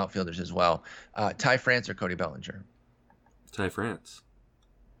you some outfielders as well. Ty France or Cody Bellinger? Ty France.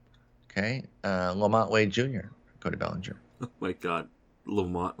 Okay. Lamont Wade Jr., Cody Bellinger. Oh, my God.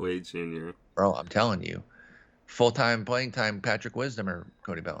 Lamont Wade Jr. Bro, I'm telling you. Full-time playing time, Patrick Wisdom or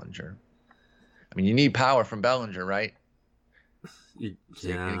Cody Bellinger. I mean, you need power from Bellinger, right? So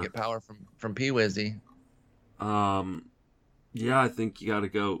you're going to get power from P-Wizzy. Yeah, I think you got to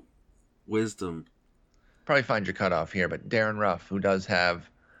go Wisdom. Probably find your cutoff here, but Darren Ruff, who does have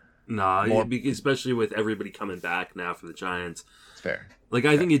especially with everybody coming back now for the Giants. It's fair.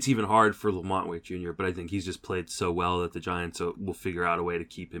 I think it's even hard for Lamont Wade Jr., but I think he's just played so well that the Giants will figure out a way to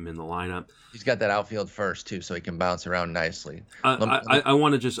keep him in the lineup. He's got that outfield first, too, so he can bounce around nicely. I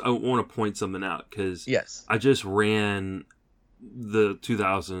want to point something out, because I just ran the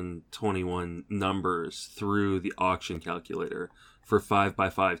 2021 numbers through the auction calculator for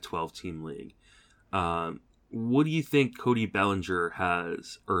 5x5 12-team league. What do you think Cody Bellinger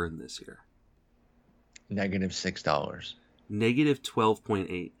has earned this year? -$6.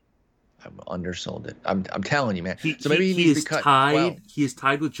 -12.8. I'm undersold it. I'm telling you, man. So maybe he needs to be cut. Tied. He is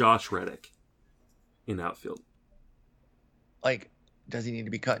tied with Josh Reddick in outfield. Does he need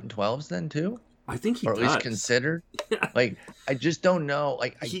to be cut in 12s then too? I think he does. Or at least considered. I just don't know.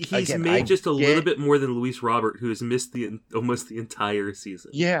 He's made just a little bit more than Luis Robert, who has missed almost the entire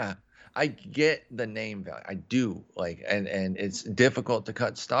season. Yeah. I get the name value. I do and it's difficult to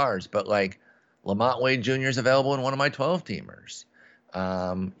cut stars, but Lamont Wade Jr. is available in one of my 12-teamers.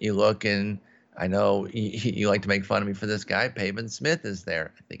 You look in I know you like to make fun of me for this guy. Pavin Smith is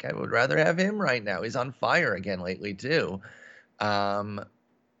there. I think I would rather have him right now. He's on fire again lately too. Um,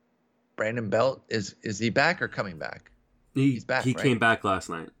 Brandon Belt is he back or coming back? He's back, He right? came back last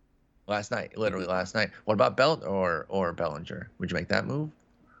night. Last night, literally last night. What about Belt or Bellinger? Would you make that move?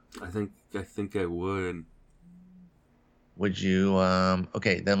 I think I would. Would you?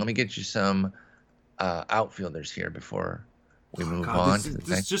 Okay, then let me get you some outfielders here before we move on to the this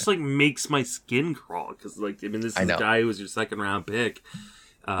next. just like makes my skin crawl because like I mean this is a guy who was your second round pick.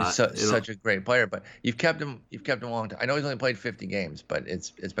 He's such a great player, but you've kept him a long time. I know he's only played 50 games, but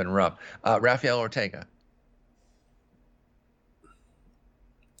it's been rough. Rafael Ortega.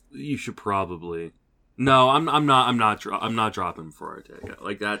 You should probably. No, I'm not dropping for Ortega.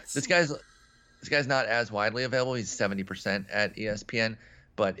 Like that's this guy's not as widely available. He's 70% at ESPN,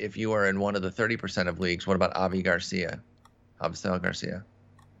 but if you are in one of the 30% of leagues, what about Avisail Garcia?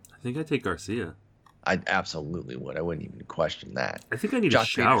 I think I'd take Garcia. I absolutely would. I wouldn't even question that. I think I need a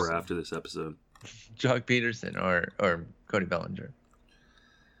shower after this episode. Jock Peterson or Cody Bellinger.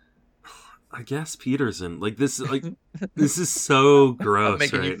 I guess Peterson. Like this is so gross. I'm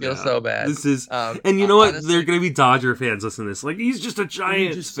making you feel now. so bad. This is, and you know what? Honestly, they're gonna be Dodger fans listening to this. Like he's just a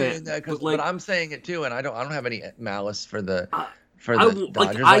Giants fan. But I'm saying it too, and I don't have any malice for the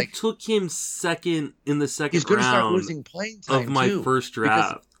Dodgers. I took him second in the second he's gonna round start losing playing time of my first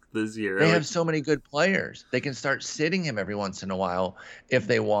draft this year. They have so many good players. They can start sitting him every once in a while if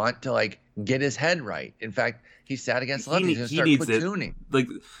they want to like get his head right. In fact, he sat against lefties. He's gonna start platooning. Like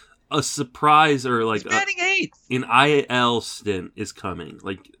a surprise or like an IL stint is coming.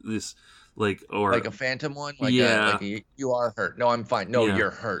 Like this, or like a phantom one. You are hurt. No, I'm fine. No,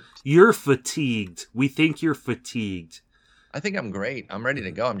 you're hurt. You're fatigued. We think you're fatigued. I think I'm great. I'm ready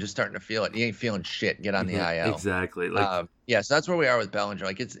to go. I'm just starting to feel it. You ain't feeling shit. Get on the IL. Exactly. So that's where we are with Bellinger.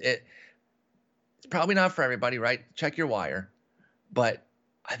 Like it's probably not for everybody, right? Check your wire, but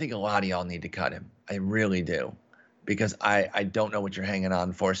I think a lot of y'all need to cut him. I really do. Because I don't know what you're hanging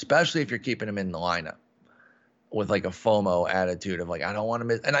on for, especially if you're keeping him in the lineup with like a FOMO attitude of like, I don't want to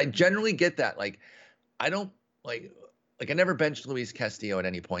miss. And I generally get that. Like, I don't like I never benched Luis Castillo at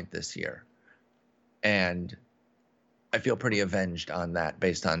any point this year. And I feel pretty avenged on that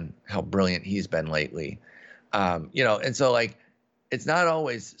based on how brilliant he's been lately. And so like, it's not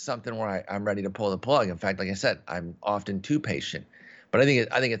always something where I'm ready to pull the plug. In fact, like I said, I'm often too patient. But I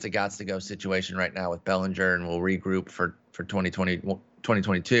think it's a gots to go situation right now with Bellinger, and we'll regroup for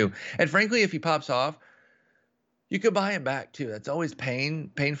 2022. And frankly, if he pops off, you could buy him back too. That's always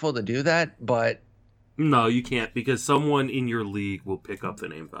painful to do that, but no, you can't because someone in your league will pick up the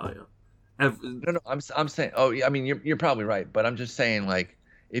name value. No, I'm saying. Oh, I mean, you're probably right, but I'm just saying like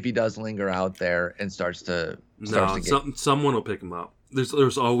if he does linger out there and starts to someone will pick him up.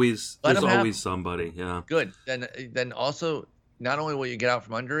 There's always somebody. Yeah. Good. Then also. Not only will you get out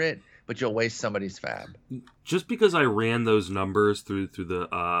from under it, but you'll waste somebody's fab. Just because I ran those numbers through the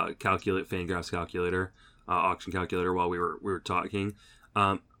Fangraphs calculator, auction calculator while we were talking,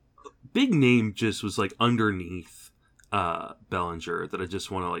 big name just was like underneath Bellinger that I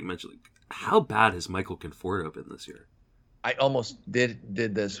just want to like mention. Like, how bad has Michael Conforto been this year? I almost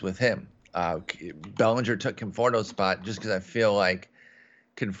did this with him. Bellinger took Conforto's spot just because I feel like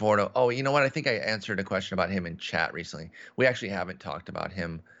Conforto. Oh, you know what? I think I answered a question about him in chat recently. We actually haven't talked about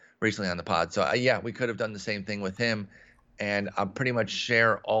him recently on the pod. So, we could have done the same thing with him. And I pretty much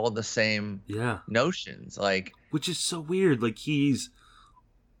share all the same notions. Like, which is so weird. Like, he's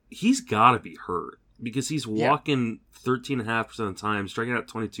got to be hurt because he's walking 13.5% of the time, striking out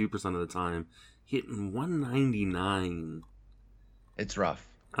 22% of the time, hitting 199. It's rough.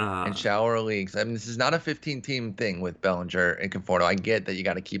 In shower leagues. I mean, this is not a 15-team thing with Bellinger and Conforto. I get that you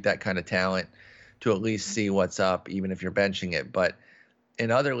got to keep that kind of talent to at least see what's up, even if you're benching it. But in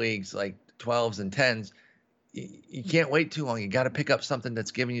other leagues, like 12s and 10s, you can't wait too long. You got to pick up something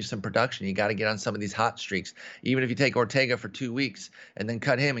that's giving you some production. You got to get on some of these hot streaks. Even if you take Ortega for 2 weeks and then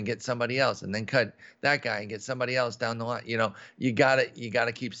cut him and get somebody else, and then cut that guy and get somebody else down the line. You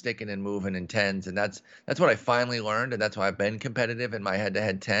gotta keep sticking and moving in 10s, and that's what I finally learned, and that's why I've been competitive in my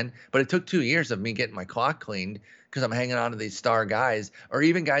head-to-head 10. But it took 2 years of me getting my clock cleaned because I'm hanging on to these star guys, or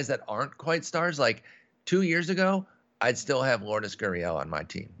even guys that aren't quite stars. Like 2 years ago, I'd still have Lourdes Gurriel on my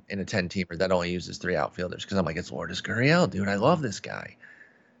team in a 10-teamer that only uses 3 outfielders because I'm like, it's Lourdes Gurriel, dude. I love this guy.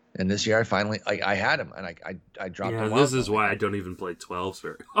 And this year I finally I had him and I dropped him. This is why I don't even play 12s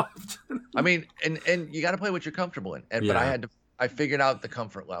very often. I mean, and you got to play what you're comfortable in. But I figured out the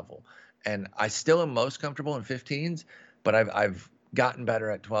comfort level, and I still am most comfortable in 15s, but I've gotten better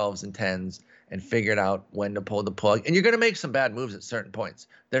at 12s and 10s, and figured out when to pull the plug. And you're going to make some bad moves at certain points.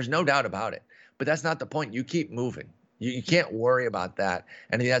 There's no doubt about it. But that's not the point. You keep moving. You can't worry about that.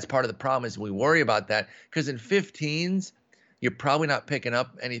 And I think that's part of the problem is we worry about that because in 15s, you're probably not picking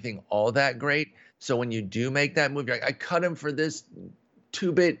up anything all that great. So when you do make that move, you're like, I cut him for this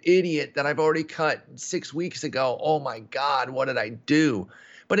 2-bit idiot that I've already cut 6 weeks ago. Oh my God, what did I do?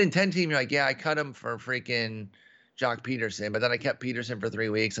 But in 10 team, you're like, yeah, I cut him for freaking Jock Peterson, but then I kept Peterson for 3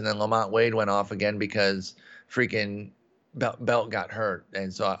 weeks, and then Lamont Wade went off again because freaking Belt got hurt.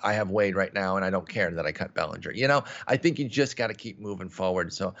 And so I have Wade right now, and I don't care that I cut Bellinger. I think you just got to keep moving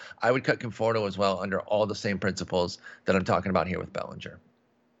forward. So I would cut Conforto as well under all the same principles that I'm talking about here with Bellinger.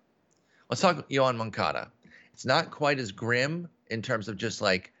 Let's talk Yoan Moncada. It's not quite as grim in terms of just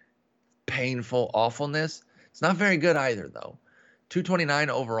like painful awfulness. It's not very good either, though. 229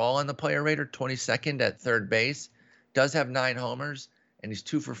 overall on the player rater, 22nd at third base. Does have 9 homers, and he's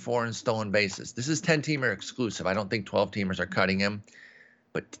 2 for 4 in stolen bases. This is 10-teamer exclusive. I don't think 12-teamers are cutting him.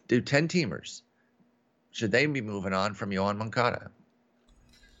 But do 10-teamers, should they be moving on from Yoan Moncada?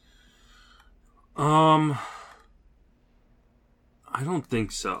 I don't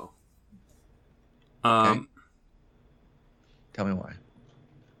think so. Okay. Tell me why.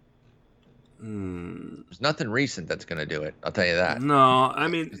 There's nothing recent that's going to do it. I'll tell you that. No, I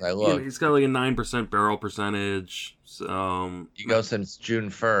mean, he's got like a 9% barrel percentage. So you go since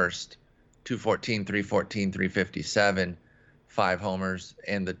June 1st, 214, 314, 357, 5 homers,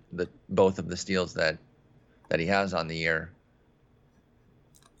 and the both of the steals that he has on the year.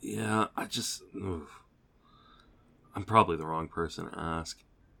 Yeah, I'm probably the wrong person to ask.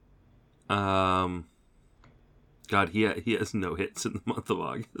 God, he has no hits in the month of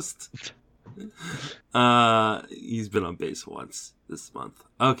August. He's been on base once this month.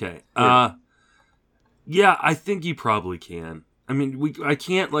 Okay. Yeah, I think you probably can. I mean, I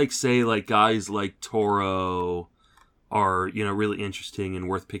can't like say like guys like Toro are, really interesting and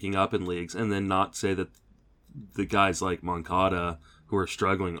worth picking up in leagues, and then not say that the guys like Moncada who are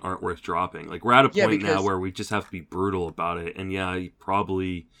struggling aren't worth dropping. Like we're at a point now where we just have to be brutal about it. And yeah, he's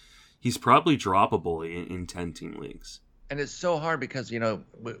probably droppable in 10-team leagues. And it's so hard because,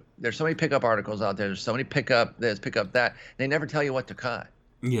 there's so many pickup articles out there. There's so many pickup this, pickup that. They never tell you what to cut.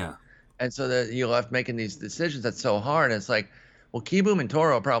 Yeah. And so you're left making these decisions. That's so hard. And it's like, well, Kieboom and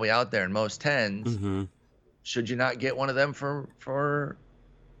Toro are probably out there in most 10s. Mm-hmm. Should you not get one of them for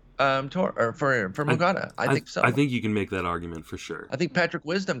Toro or for Moncada? I think so. I think you can make that argument for sure. I think Patrick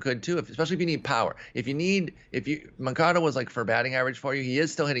Wisdom could too, especially if you need power. Moncada was like for batting average for you, he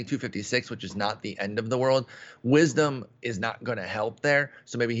is still hitting 256, which is not the end of the world. Wisdom is not going to help there,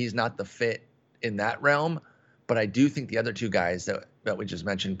 so maybe he's not the fit in that realm. But I do think the other two guys that we just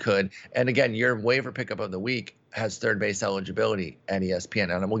mentioned could. And again, your waiver pickup of the week has third base eligibility at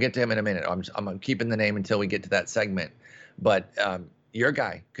ESPN, and we'll get to him in a minute. I'm keeping the name until we get to that segment, but. Your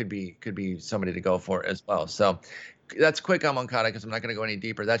guy could be somebody to go for as well. So that's quick on Moncada because I'm not going to go any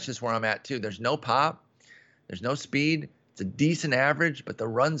deeper. That's just where I'm at too. There's no pop. There's no speed. It's a decent average, but the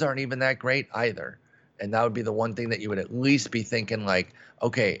runs aren't even that great either. And that would be the one thing that you would at least be thinking like,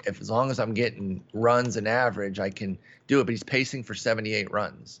 okay, as long as I'm getting runs and average, I can do it. But he's pacing for 78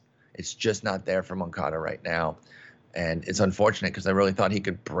 runs. It's just not there for Moncada right now. And it's unfortunate because I really thought he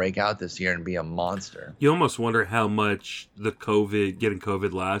could break out this year and be a monster. You almost wonder how much getting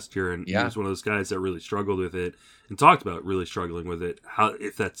COVID last year, and he was one of those guys that really struggled with it and talked about really struggling with it,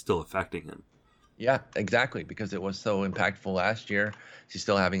 if that's still affecting him. Yeah, exactly, because it was so impactful last year. He's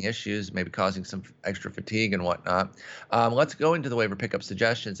still having issues, maybe causing some extra fatigue and whatnot. Let's go into the waiver pickup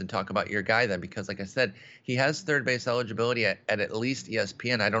suggestions and talk about your guy then, because like I said, he has third base eligibility at least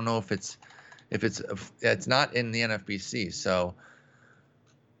ESPN. I don't know if it's not in the NFBC. So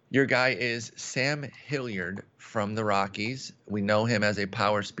your guy is Sam Hilliard from the Rockies. We know him as a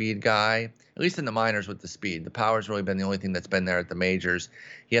power speed guy, at least in the minors with the speed. The power's really been the only thing that's been there at the majors.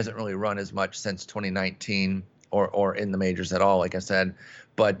 He hasn't really run as much since 2019 or in the majors at all, like I said.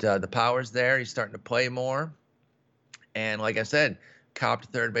 But the power's there. He's starting to play more. And like I said, copped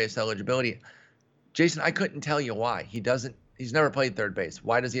third base eligibility. Jason, I couldn't tell you why. He's never played third base.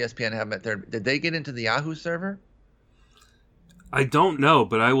 Why does ESPN have him at third? Did they get into the Yahoo server? I don't know,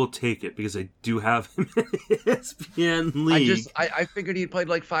 but I will take it because I do have him in ESPN league. I figured he'd played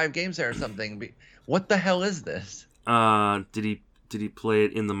like 5 games there or something. What the hell is this? Did he play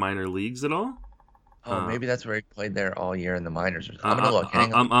it in the minor leagues at all? Oh, maybe that's where he played there all year in the minors. I'm gonna look.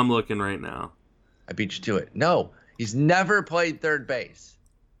 Hang on. I'm looking right now. I beat you to it. No, he's never played third base.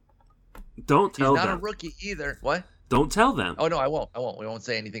 Don't tell them. He's not a rookie either. What? Don't tell them. Oh, no, I won't. We won't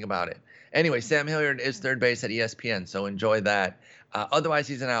say anything about it. Anyway, Sam Hilliard is third base at ESPN, so enjoy that. Otherwise,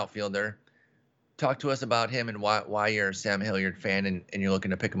 he's an outfielder. talk to us about him and why you're a Sam Hilliard fan and you're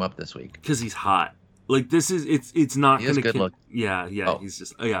looking to pick him up this week. Because he's hot. Like this is it's not He is going to good look. Yeah, Oh. he's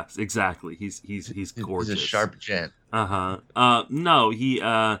just yeah, exactly. He's gorgeous. He's a sharp gent. No, he's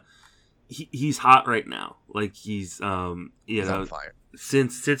hot right now. Like he's He's on fire.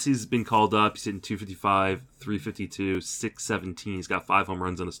 Since he's been called up, he's hitting 255, 352, 617. He's got 5 home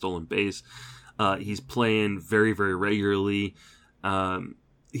runs and a stolen base. He's playing very, very regularly.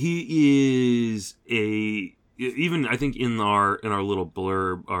 He is even I think in our little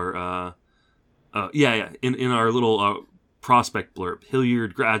blurb, in our little prospect blurb,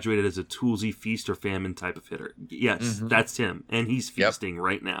 Hilliard graduated as a toolsy feast or famine type of hitter. Yes, that's him, and he's feasting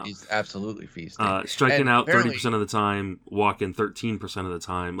right now. He's absolutely feasting. Striking out 30% of the time, walking 13% of the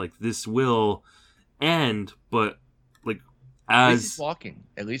time. Like this will end, but like at least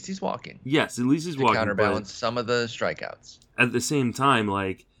he's walking. Yes, at least he's walking. Counterbalance some of the strikeouts. At the same time,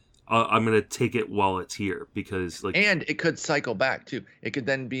 like I'm gonna take it while it's here because like, and it could cycle back too. It could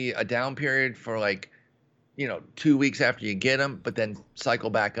then be a down period for 2 weeks after you get them, but then cycle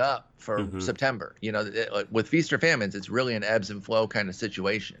back up for September. With feast or famines, it's really an ebbs and flow kind of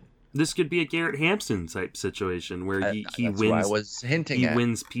situation. This could be a Garrett Hampson type situation where he wins. What I was hinting at. He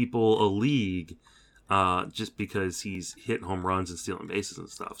wins people a league just because he's hitting home runs and stealing bases and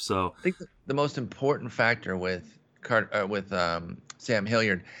stuff. So I think the most important factor with Sam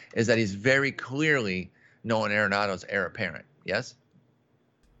Hilliard is that he's very clearly Nolan Arenado's heir apparent. Yes.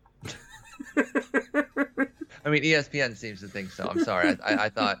 I mean, ESPN seems to think so. I'm sorry. I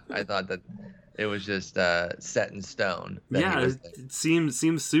thought that it was just set in stone. Yeah, it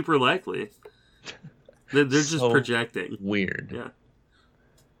seems super likely. They're just projecting. Weird. Yeah.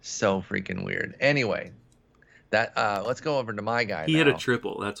 So freaking weird. Anyway, let's go over to my guy. He hit a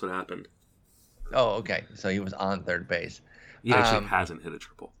triple. That's what happened. Oh, okay. So he was on third base. He actually hasn't hit a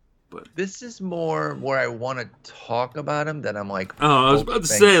triple. But this is more where I want to talk about him than I'm like. Oh, I was about to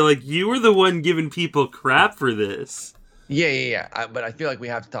say, like, you were the one giving people crap for this. Yeah. But I feel like we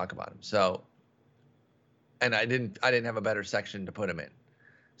have to talk about him. So, and I didn't have a better section to put him in.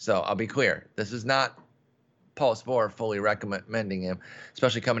 So I'll be clear. This is not Paul Sporer fully recommending him,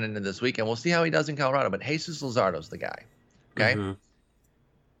 especially coming into this weekend. We'll see how he does in Colorado. But Jesus Luzardo's the guy. Okay.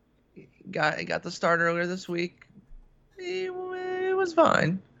 He got the start earlier this week. It was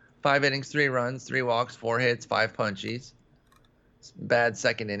fine. 5 innings, 3 runs, 3 walks, 4 hits, 5 punchies. Bad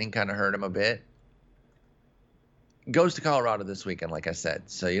second inning kind of hurt him a bit. Goes to Colorado this weekend, like I said.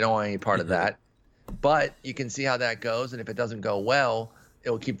 So you don't want any part of that. But you can see how that goes. And if it doesn't go well, it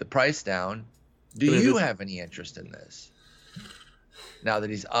will keep the price down. Do you have any interest in this? Now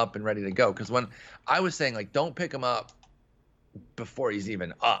that he's up and ready to go? Because when I was saying, like, don't pick him up before he's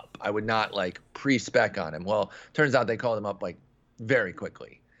even up. I would not, like, pre-spec on him. Well, turns out they called him up, like, very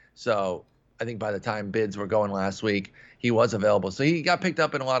quickly. So I think by the time bids were going last week, he was available. So he got picked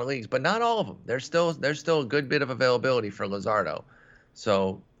up in a lot of leagues, but not all of them. There's still a good bit of availability for Luzardo.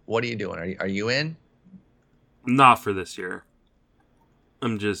 So what are you doing? Are you in? Not for this year.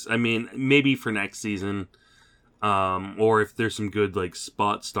 Maybe for next season. Or if there's some good like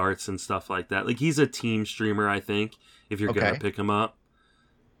spot starts and stuff like that. Like he's a team streamer, I think, if you're gonna pick him up.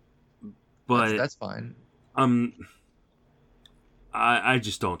 But that's fine. I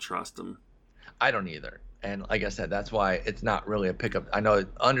just don't trust him. I don't either. And like I said, that's why it's not really a pickup. I know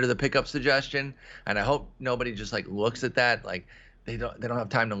it's under the pickup suggestion, and I hope nobody just like looks at that like they don't have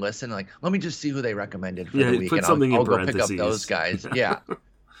time to listen. Like, let me just see who they recommended for the week, put and something I'll in go pick up parentheses. those guys. Yeah.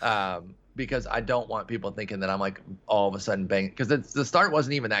 Because I don't want people thinking that I'm like all of a sudden bang. Because the start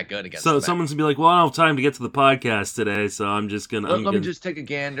wasn't even that good against. So someone's gonna be like, "Well, I don't have time to get to the podcast today, so I'm just gonna." Let me just take a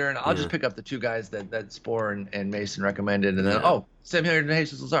gander, and I'll just pick up the 2 guys that Sporer and Mason recommended, and then Sam Hilliard and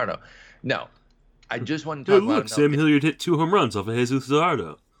Jesus Luzardo. No, I just want to talk about. Look, Sam Hilliard hit 2 home runs off of Jesus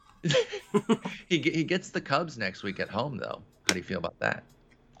Luzardo. He gets the Cubs next week at home, though. How do you feel about that?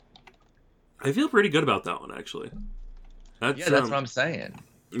 I feel pretty good about that one, actually. That's what I'm saying.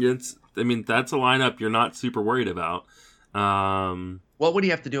 That's a lineup you're not super worried about. What would he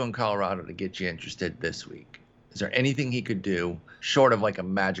have to do in Colorado to get you interested this week? Is there anything he could do short of like a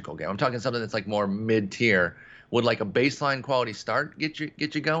magical game? I'm talking something that's like more mid-tier. Would like a baseline quality start get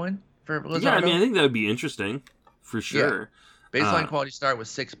you going for Luzardo? Yeah, I think that would be interesting for sure. Yeah. Baseline quality start with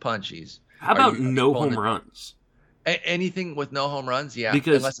 6 punchies. How about no home runs? Anything with no home runs? Yeah,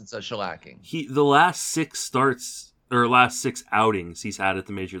 because unless it's a shellacking. The last 6 starts or last 6 outings he's had at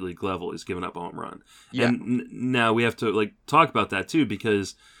the major league level, he's given up a home run. Yeah. And now we have to like talk about that too,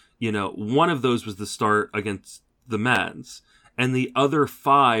 because one of those was the start against the Mets, and the other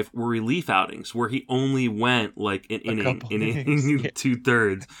 5 were relief outings where he only went like an inning, innings.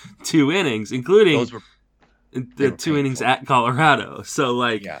 2/3, 2 innings, including Those were the 2 innings at Colorado. So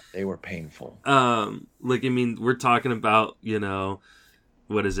like, yeah, they were painful. Like, I mean, we're talking about,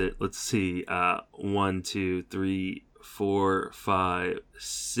 what is it? Let's see. 1, 2, 3, 4, 5,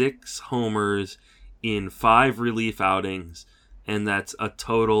 6 homers in 5 relief outings. And that's a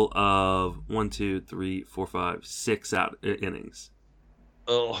total of 1, 2, 3, 4, 5, 6 innings.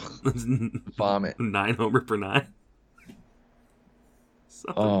 Ugh. Vomit. 9 homer per 9.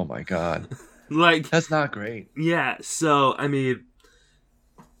 So, oh my God. Like, that's not great. Yeah. So, I mean,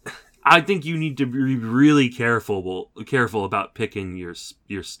 I think you need to be really careful about picking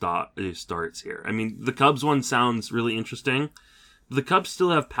your starts here. I mean, the Cubs one sounds really interesting. But the Cubs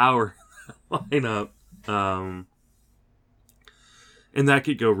still have power lineup. And that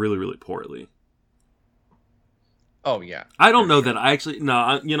could go really, really poorly. Oh yeah. I don't know that I actually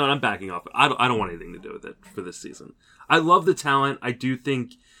I'm backing off. I don't want anything to do with it for this season. I love the talent. I do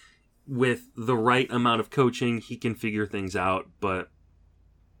think with the right amount of coaching, he can figure things out. But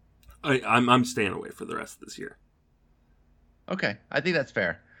I'm staying away for the rest of this year. Okay, I think that's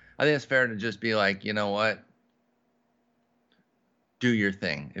fair. I think it's fair to just be like, you know what, do your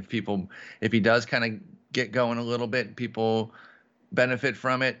thing. If he does kind of get going a little bit, people benefit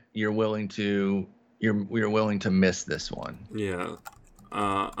from it, you're willing to miss this one. Yeah.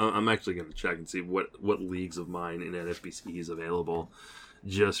 I'm actually going to check and see what leagues of mine in NFBC is available,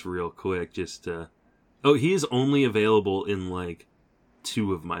 just real quick. He is only available in like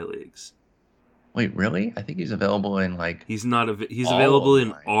 2 of my leagues. Wait, really? I think he's available in like he's available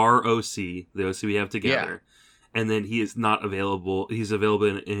in ROC, the OC we have together, and then he is not available. He's available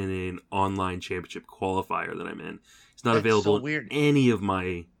in an online championship qualifier that I'm in. He's not available in any of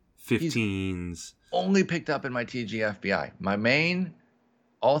my 15s. He's only picked up in my TGFBI, my main,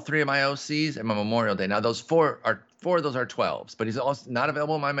 all 3 of my OCs, and my Memorial Day. Now those 4 of those are 12s, but he's also not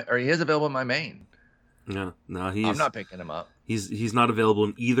available in he is available in my main. No, I'm not picking him up. He's not available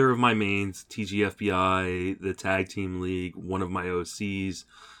in either of my mains, TGFBI, the Tag Team League, one of my OCs,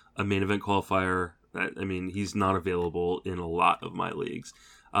 a main event qualifier. He's not available in a lot of my leagues.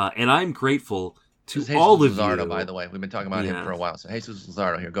 And I'm grateful to all of Luzardo, you. by the way. We've been talking about him for a while. So Jesus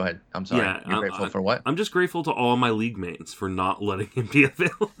Luzardo here. Go ahead. I'm sorry. Yeah, you're grateful for what? I'm just grateful to all my league mates for not letting him be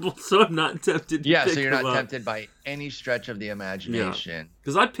available, so I'm not tempted to pick so you're him not up. Tempted by any stretch of the imagination.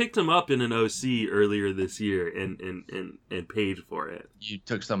 Because I picked him up in an OC earlier this year and paid for it. You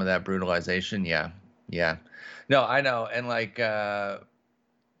took some of that brutalization? Yeah. No, I know. And like I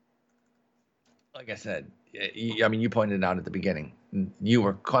said, you pointed it out at the beginning. You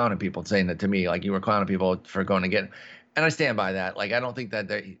were clowning people, saying that to me, like you were clowning people for going to get, and I stand by that. Like I don't think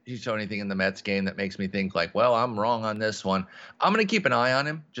that he showed anything in the Mets game that makes me think like, well, I'm wrong on this one. I'm gonna keep an eye on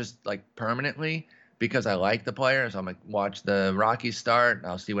him, just like permanently, because I like the player. So I'm gonna watch the Rockies start. And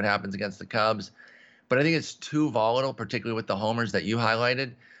I'll see what happens against the Cubs. But I think it's too volatile, particularly with the homers that you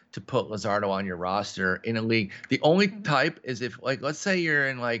highlighted, to put Luzardo on your roster in a league. The only type is if, like, let's say you're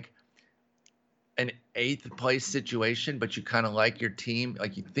in like an 8th place situation, but you kind of like your team,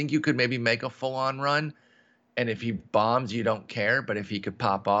 like you think you could maybe make a full-on run, and if he bombs, you don't care, but if he could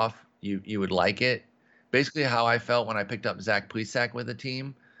pop off, you would like it. Basically how I felt when I picked up Zach Plesac with a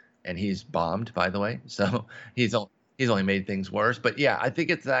team, and he's bombed, by the way, so he's only made things worse. But yeah, I think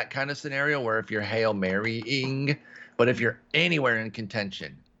it's that kind of scenario where if you're Hail Marying, but if you're anywhere in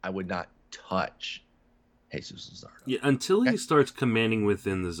contention, I would not touch Jesus Luzardo. Yeah, until he starts commanding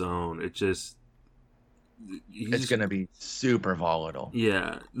within the zone, it's going to be super volatile.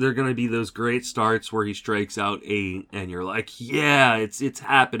 Yeah, they're going to be those great starts where he strikes out 8, and you're like, yeah, it's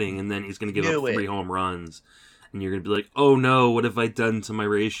happening, and then he's going to give up 3 home runs, and you're going to be like, oh no, what have I done to my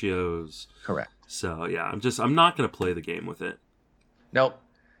ratios? Correct. So yeah, I'm not going to play the game with it. Nope.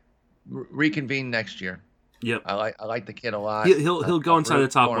 Reconvene next year. Yep. I like the kid a lot. He'll go inside the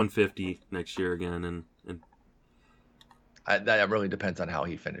top 150 next year again, and that really depends on how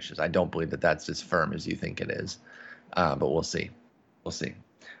he finishes. I don't believe that that's as firm as you think it is, but we'll see.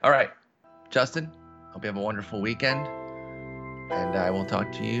 All right, Justin, hope you have a wonderful weekend, and I will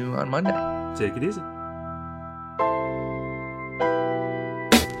talk to you on Monday. Take it easy.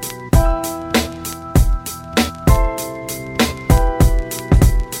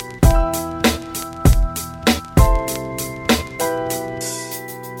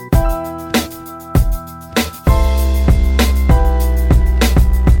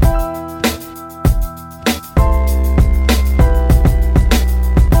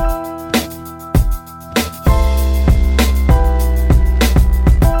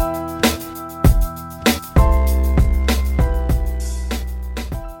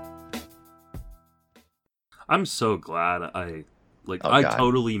 I'm so glad I God.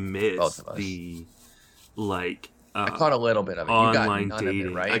 totally Both missed of us. the like I caught a little bit of it. You got online none dating.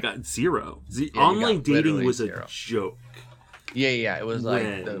 of it, right? I got zero. you Online got dating literally was zero. a joke. Yeah. It was like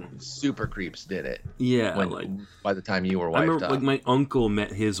When- the super creeps did it. Yeah, By the time you were I wiped remember up. like my uncle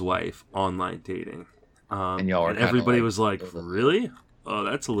met his wife online dating, And y'all were and kinda everybody like, was like, "Ugh." "Really? Oh,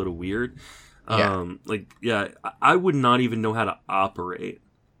 that's a little weird." Yeah. I would not even know how to operate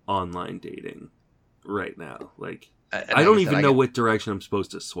online dating right now. Like, And I don't like even said, know what direction I'm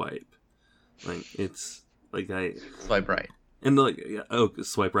supposed to swipe. Like, it's like Swipe right. and like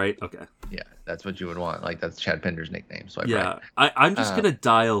swipe right. Okay, Yeah, that's what you would want. Like that's Chad Pender's nickname. Swipe yeah. right. I'm just gonna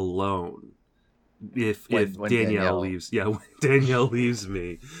die alone if When Danielle leaves. Yeah, when Danielle leaves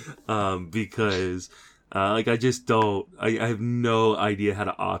me, because like I just don't. I have no idea how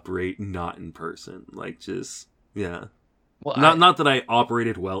to operate not in person. Like just yeah. Well, Not that I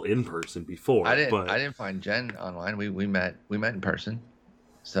operated well in person before. I but didn't find Jen online. We met in person.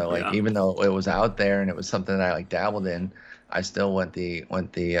 So like Yeah. even though it was out there and it was something that I like dabbled in, I still went the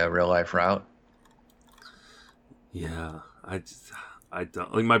real life route. Yeah, I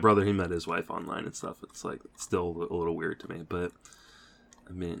don't like my brother. He met his wife online and stuff. It's like still a little weird to me, but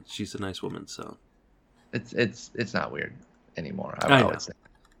I mean, she's a nice woman, so It's not weird anymore. I know. would say.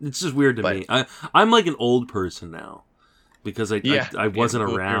 It's just weird to But- me. I'm like an old person now because I wasn't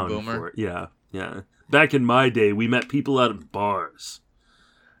you're a around boomer. for it. Yeah. Back in my day, we met people out of bars.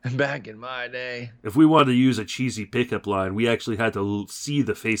 Back in my day, If we wanted to use a cheesy pickup line, we actually had to see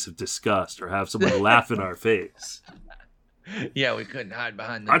the face of disgust or have someone laugh in our face. yeah, we couldn't hide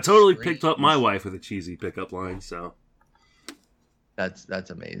behind the I totally screens. picked up my wife with a cheesy pickup line, so That's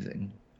amazing.